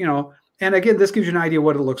 But if, and again, this gives you an idea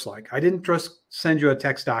what it looks like. I didn't just send you a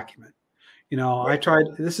text document. I tried.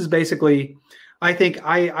 This is basically, I think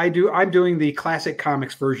I'm doing the classic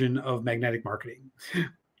comics version of magnetic marketing.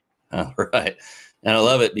 All right. And I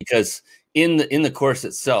love it because in the course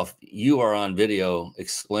itself, you are on video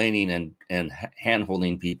explaining and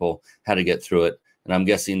hand-holding people how to get through it. And I'm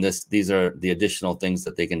guessing these are the additional things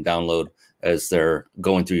that they can download as they're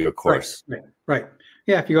going through your course. Right.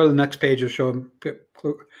 Yeah, if you go to the next page, it'll show them.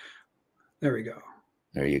 There we go.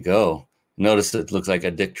 There you go. Notice it looks like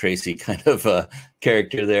a Dick Tracy kind of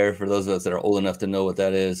character there for those of us that are old enough to know what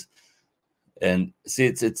that is. And see,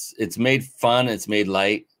 it's made fun, it's made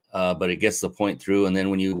light. But it gets the point through. And then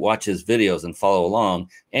when you watch his videos and follow along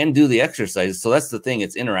and do the exercises, so that's the thing,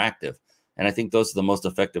 it's interactive. And I think those are the most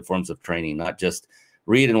effective forms of training, not just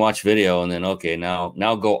read and watch video and then, okay,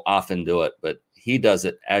 now go off and do it. But he does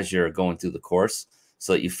it as you're going through the course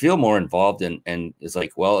so that you feel more involved. And it's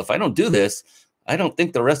like, well, if I don't do this, I don't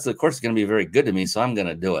think the rest of the course is going to be very good to me. So I'm going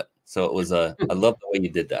to do it. So it was I love the way you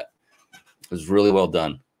did that. It was really well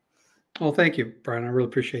done. Well, thank you, Brian. I really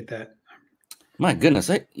appreciate that. My goodness,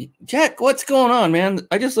 Jack, what's going on, man?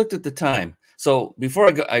 I just looked at the time. So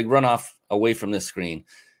before I run off away from this screen,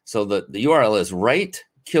 so the URL is Write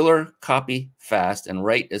Killer Copy Fast, and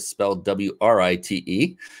Write is spelled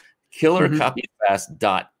WRITE,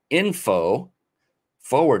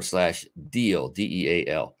 killercopyfast.info/deal,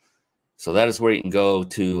 DEAL. So that is where you can go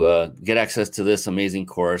to get access to this amazing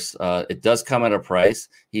course. It does come at a price.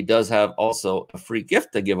 He does have also a free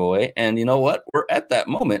gift to give away. And you know what? We're at that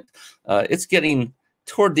moment. It's getting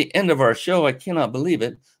toward the end of our show. I cannot believe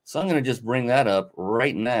it. So I'm going to just bring that up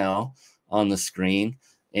right now on the screen.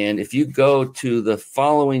 And if you go to the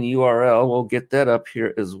following URL, we'll get that up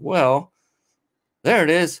here as well. There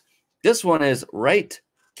it is. This one is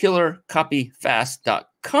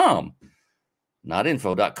writekillercopyfast.com. Not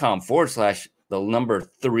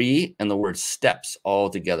info.com/3 and the word steps all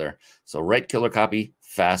together. So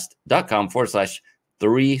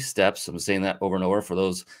writekillercopyfast.com/3 steps. I'm saying that over and over for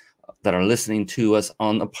those that are listening to us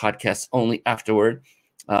on the podcast only afterward.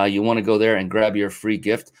 You want to go there and grab your free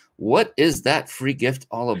gift. What is that free gift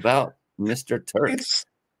all about, Mr. Turk? It's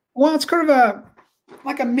kind of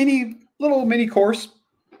like a little mini course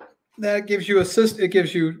that gives you it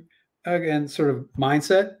gives you, again, sort of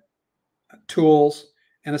mindset, tools,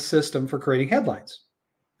 and a system for creating headlines.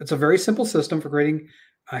 It's a very simple system for creating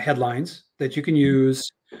headlines that you can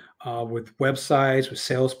use with websites, with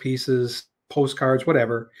sales pieces, postcards,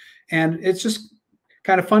 whatever. And it's just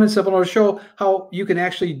kind of fun and simple to show how you can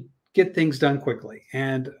actually get things done quickly.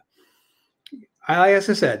 And as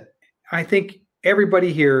I said, I think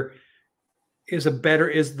everybody here is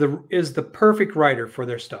the perfect writer for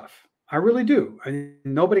their stuff. I really do. I mean,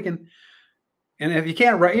 nobody can. And if you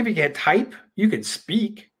can't write, if you can't type, you can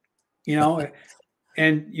speak,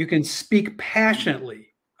 and you can speak passionately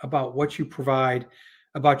about what you provide,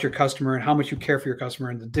 about your customer and how much you care for your customer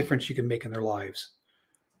and the difference you can make in their lives.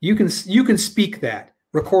 You can speak that,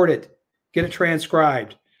 record it, get it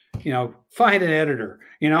transcribed, find an editor,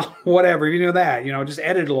 whatever, that, just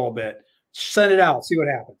edit it a little bit, send it out, see what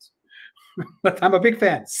happens. I'm a big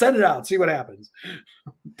fan. Send it out, see what happens.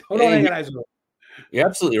 Don't agonize it. You're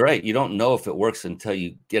absolutely right. You don't know if it works until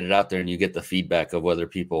you get it out there and you get the feedback of whether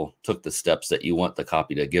people took the steps that you want the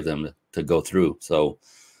copy to give them to go through. So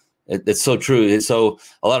it's so true. So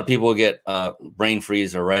a lot of people get brain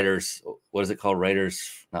freeze or writer's, what is it called?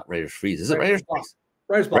 Not writer's freeze. Is it writer's block?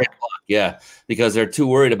 Writer's block. Yeah, because they're too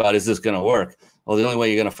worried about, is this going to work? Well, the only way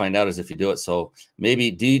you're going to find out is if you do it. So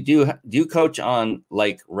maybe do you coach on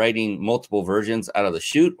like writing multiple versions out of the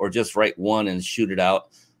chute, or just write one and shoot it out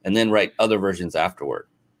and then write other versions afterward?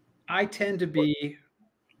 I tend to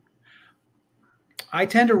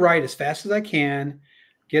write as fast as I can,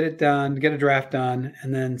 get it done, get a draft done,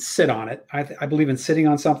 and then sit on it. I believe in sitting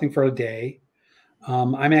on something for a day.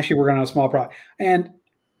 I'm actually working on a small project, and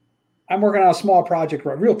I'm working on a small project,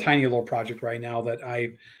 a real tiny little project right now that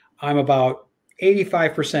I'm about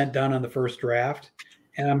 85% done on the first draft,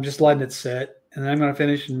 and I'm just letting it sit. And then I'm going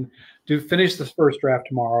to finish the first draft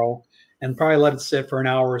tomorrow, and probably let it sit for an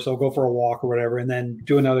hour or so, go for a walk or whatever, and then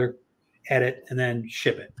do another edit and then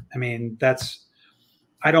ship it. I mean,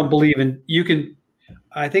 I don't believe in,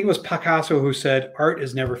 I think it was Picasso who said, art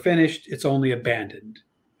is never finished, it's only abandoned.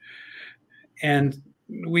 And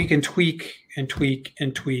we can tweak and tweak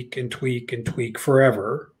and tweak and tweak and tweak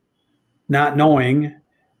forever, not knowing.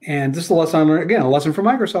 And this is a lesson, again, a lesson from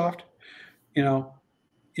Microsoft. You know,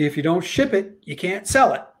 if you don't ship it, you can't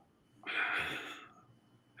sell it.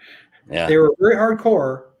 Yeah. They were very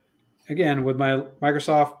hardcore, again, with my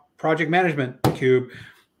Microsoft project management cube,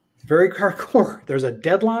 very hardcore. There's a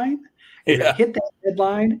deadline. You hit that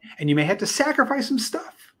deadline, and you may have to sacrifice some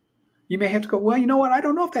stuff. You may have to go, well, you know what? I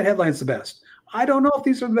don't know if that headline's the best. I don't know if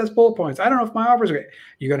these are the best bullet points. I don't know if my offers are great.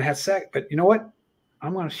 You're going to have but you know what?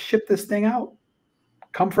 I'm going to ship this thing out.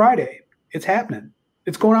 Come Friday. It's happening.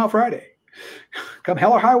 It's going out Friday. Come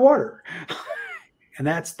hell or high water. And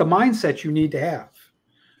that's the mindset you need to have.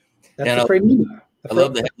 That's the framing. I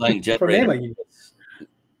love the headline generator.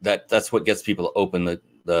 That's what gets people to open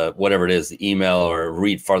the whatever it is, the email, or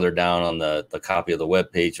read farther down on the copy of the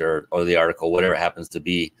web page or the article, whatever it happens to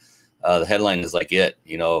be. The headline is like it.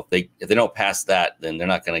 You know, if they don't pass that, then they're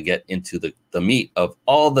not going to get into the meat of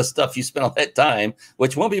all the stuff you spent all that time,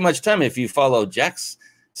 which won't be much time if you follow Jack's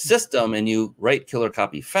system and you write killer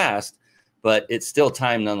copy fast, but it's still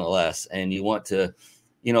time nonetheless. And you want to,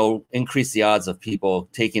 you know, increase the odds of people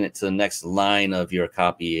taking it to the next line of your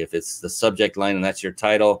copy. If it's the subject line and that's your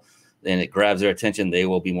title, then it grabs their attention. They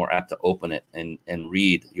will be more apt to open it and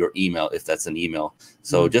read your email if that's an email.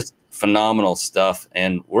 So just phenomenal stuff.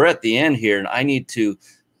 And we're at the end here, and I need to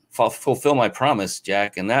fulfill my promise,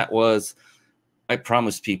 Jack. And that was, I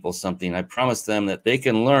promised people something. I promised them that they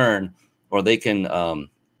can learn, or they can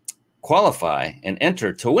qualify and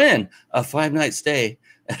enter to win a 5-night stay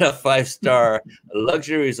at a 5-star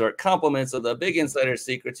luxury resort. Compliments of the big insider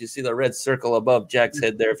secrets. You see the red circle above Jack's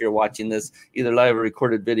head there if you're watching this, either live or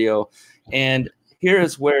recorded video. And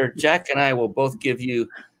here's where Jack and I will both give you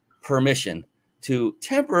permission to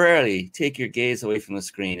temporarily take your gaze away from the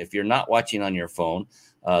screen. If you're not watching on your phone,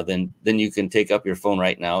 then you can take up your phone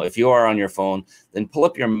right now. If you are on your phone, then pull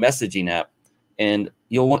up your messaging app, and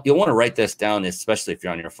you'll want to write this down, especially if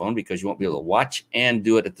you're on your phone, because you won't be able to watch and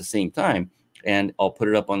do it at the same time. And I'll put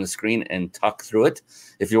it up on the screen and talk through it.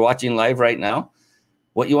 If you're watching live right now,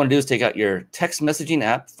 what you want to do is take out your text messaging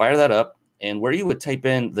app, fire that up, and where you would type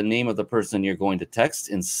in the name of the person you're going to text,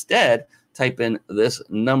 instead type in this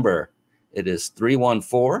number. It is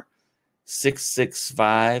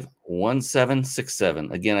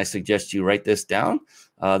 314-665-1767. Again, I suggest you write this down.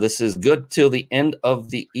 This is good till the end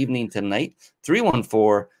of the evening tonight.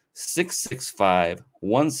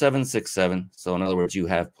 314-665-1767. So in other words, you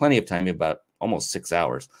have plenty of time, about almost 6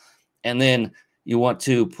 hours. And then you want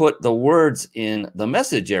to put the words in the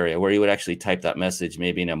message area where you would actually type that message,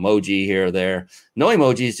 maybe an emoji here or there. No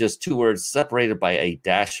emojis, just 2 words separated by a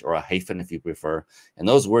dash or a hyphen if you prefer. And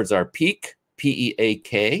those words are peak,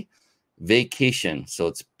 P-E-A-K, vacation. So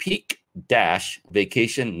it's peak dash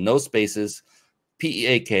vacation, no spaces,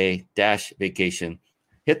 P-E-A-K dash vacation.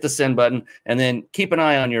 Hit the send button, and then keep an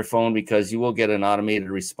eye on your phone, because you will get an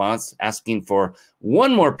automated response asking for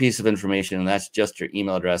one more piece of information, and that's just your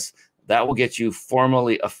email address. That will get you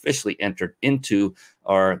formally, officially entered into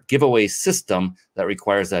our giveaway system that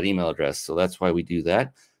requires that email address. So that's why we do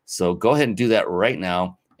that. So go ahead and do that right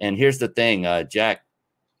now. And here's the thing, Jack,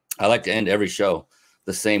 I like to end every show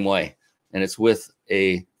the same way, and it's with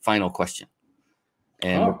a final question.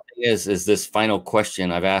 And the thing is this final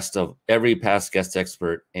question I've asked of every past guest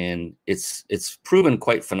expert, and it's proven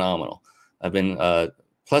quite phenomenal. I've been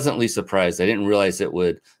pleasantly surprised. I didn't realize it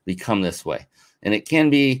would become this way. And it can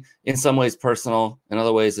be in some ways personal, in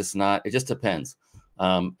other ways it's not. It just depends.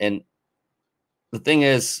 And the thing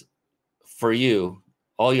is, for you,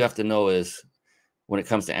 all you have to know is, when it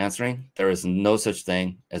comes to answering, there is no such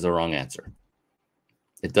thing as a wrong answer.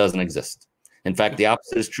 It doesn't exist. In fact, the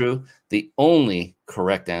opposite is true. The only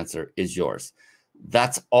correct answer is yours.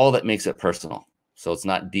 That's all that makes it personal. So it's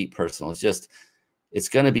not deep personal. It's just it's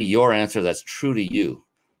going to be your answer that's true to you.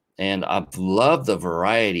 And I've loved the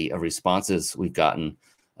variety of responses we've gotten.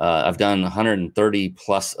 I've done 130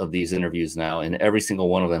 plus of these interviews now, and every single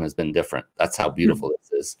one of them has been different. That's how beautiful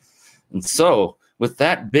this is. And so with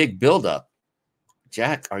that big buildup,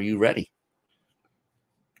 Jack, are you ready?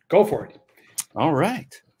 Go for it. All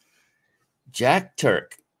right. Jack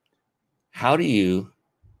Turk, how do you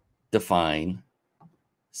define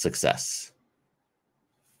success?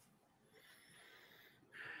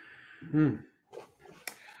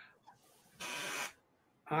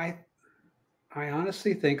 I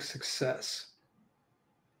honestly think success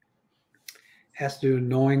has to do with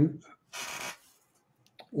knowing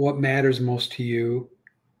what matters most to you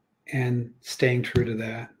and staying true to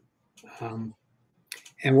that.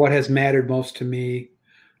 And what has mattered most to me,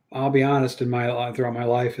 I'll be honest, throughout my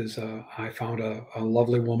life, is I found a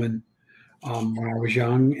lovely woman when I was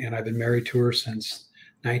young, and I've been married to her since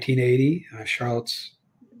 1980. Charlotte's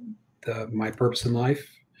my purpose in life,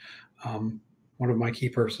 one of my key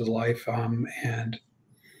purposes in life, and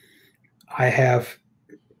I have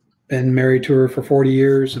been married to her for 40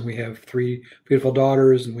 years, and we have 3 beautiful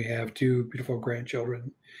daughters, and we have 2 beautiful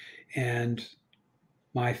grandchildren. And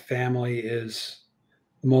my family is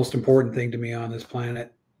the most important thing to me on this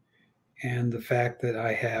planet. And the fact that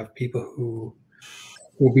I have people who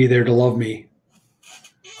will be there to love me,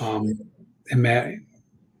 and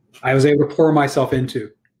I was able to pour myself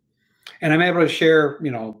into. And I'm able to share,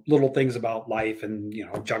 little things about life and,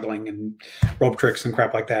 juggling and rope tricks and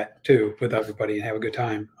crap like that too with everybody and have a good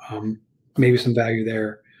time. Maybe some value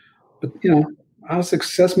there. But, how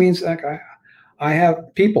success means, like I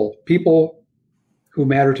have people who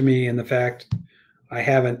matter to me, and the fact I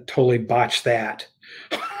haven't totally botched that,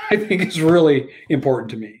 I think is really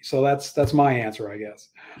important to me. So that's my answer, I guess.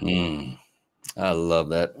 I love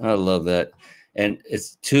that. I love that. And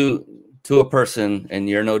it's to a person, and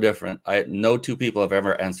you're no different. No 2 people have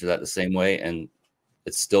ever answered that the same way, and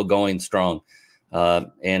it's still going strong.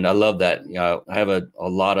 And I love that. I have a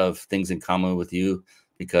lot of things in common with you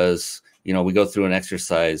because, we go through an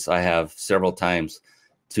exercise I have several times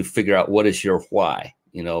to figure out what is your why.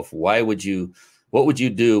 What would you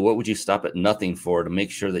do? What would you stop at nothing for to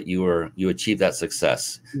make sure that you achieve that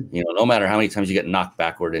success? No matter how many times you get knocked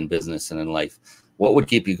backward in business and in life, what would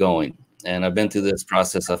keep you going? And I've been through this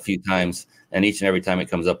process a few times, and each and every time it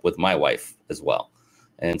comes up with my wife as well.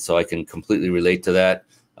 And so I can completely relate to that.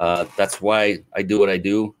 That's why I do what I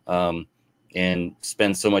do, and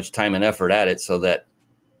spend so much time and effort at it, so that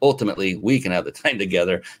ultimately we can have the time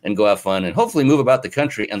together and go have fun and hopefully move about the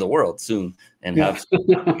country and the world soon and have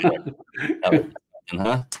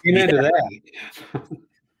Amen to that.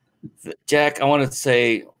 Jack, I want to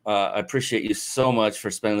say I appreciate you so much for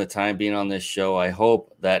spending the time being on this show. I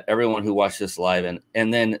hope that everyone who watched this live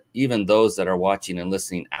and then even those that are watching and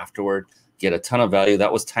listening afterward get a ton of value.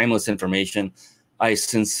 That was timeless information. I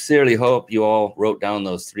sincerely hope you all wrote down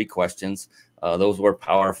those 3 questions. Those were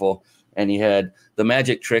powerful. And he had the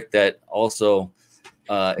magic trick that also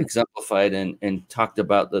exemplified and talked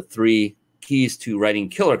about the 3 keys to writing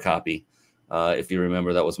killer copy. If you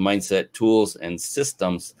remember, that was mindset, tools, and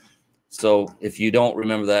systems. So if you don't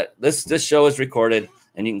remember that, this show is recorded,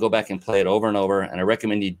 and you can go back and play it over and over. And I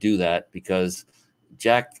recommend you do that because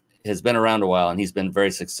Jack has been around a while, and he's been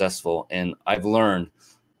very successful. And I've learned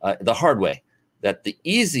the hard way that the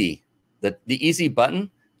easy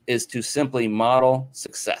button is to simply model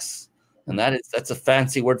success. And that's a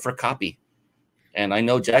fancy word for copy. And I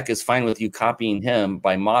know Jack is fine with you copying him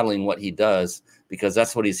by modeling what he does, because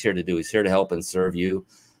that's what he's here to do. He's here to help and serve you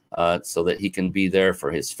so that he can be there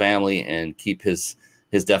for his family and keep his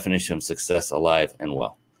definition of success alive and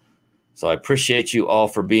well. So I appreciate you all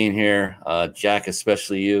for being here, Jack,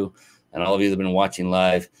 especially you, and all of you that have been watching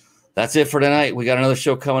live. That's it for tonight. We got another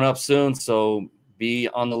show coming up soon, so be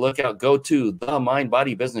on the lookout. Go to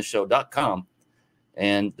themindbodybusinessshow.com,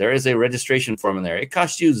 and there is a registration form in there. It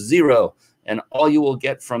costs you $0, and all you will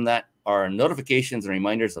get from that are notifications and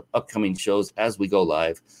reminders of upcoming shows as we go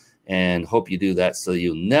live. And hope you do that so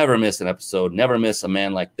you never miss an episode, never miss a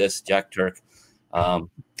man like this, Jack Turk.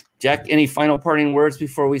 Jack, any final parting words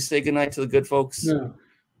before we say goodnight to the good folks? No.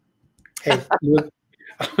 Hey,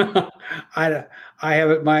 I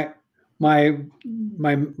have it. My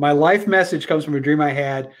life message comes from a dream I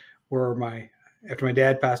had where after my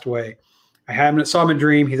dad passed away. I saw him in a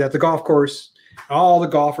dream. He's at the golf course. All the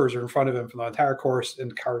golfers are in front of him for the entire course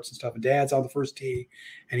in carts and stuff. And Dad's on the first tee.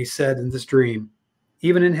 And he said in this dream,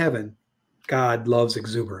 even in heaven, God loves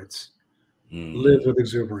exuberance. Live with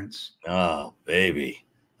exuberance. Oh, baby.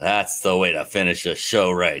 That's the way to finish a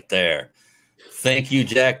show right there. Thank you,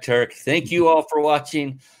 Jack Turk. Thank you all for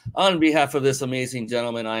watching. On behalf of this amazing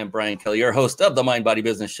gentleman, I am Brian Kelly, your host of the Mind Body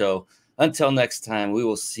Business Show. Until next time, we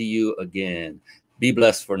will see you again. Be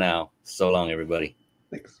blessed for now. So long, everybody.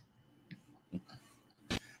 Thanks.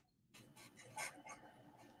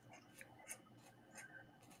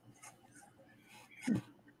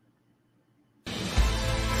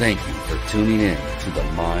 Thank you for tuning in to the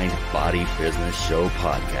Mind Body Business Show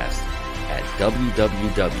podcast at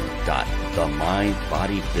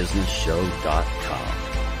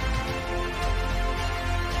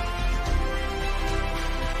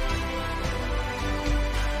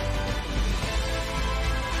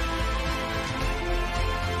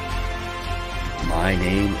My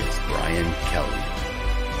name is Brian Kelly.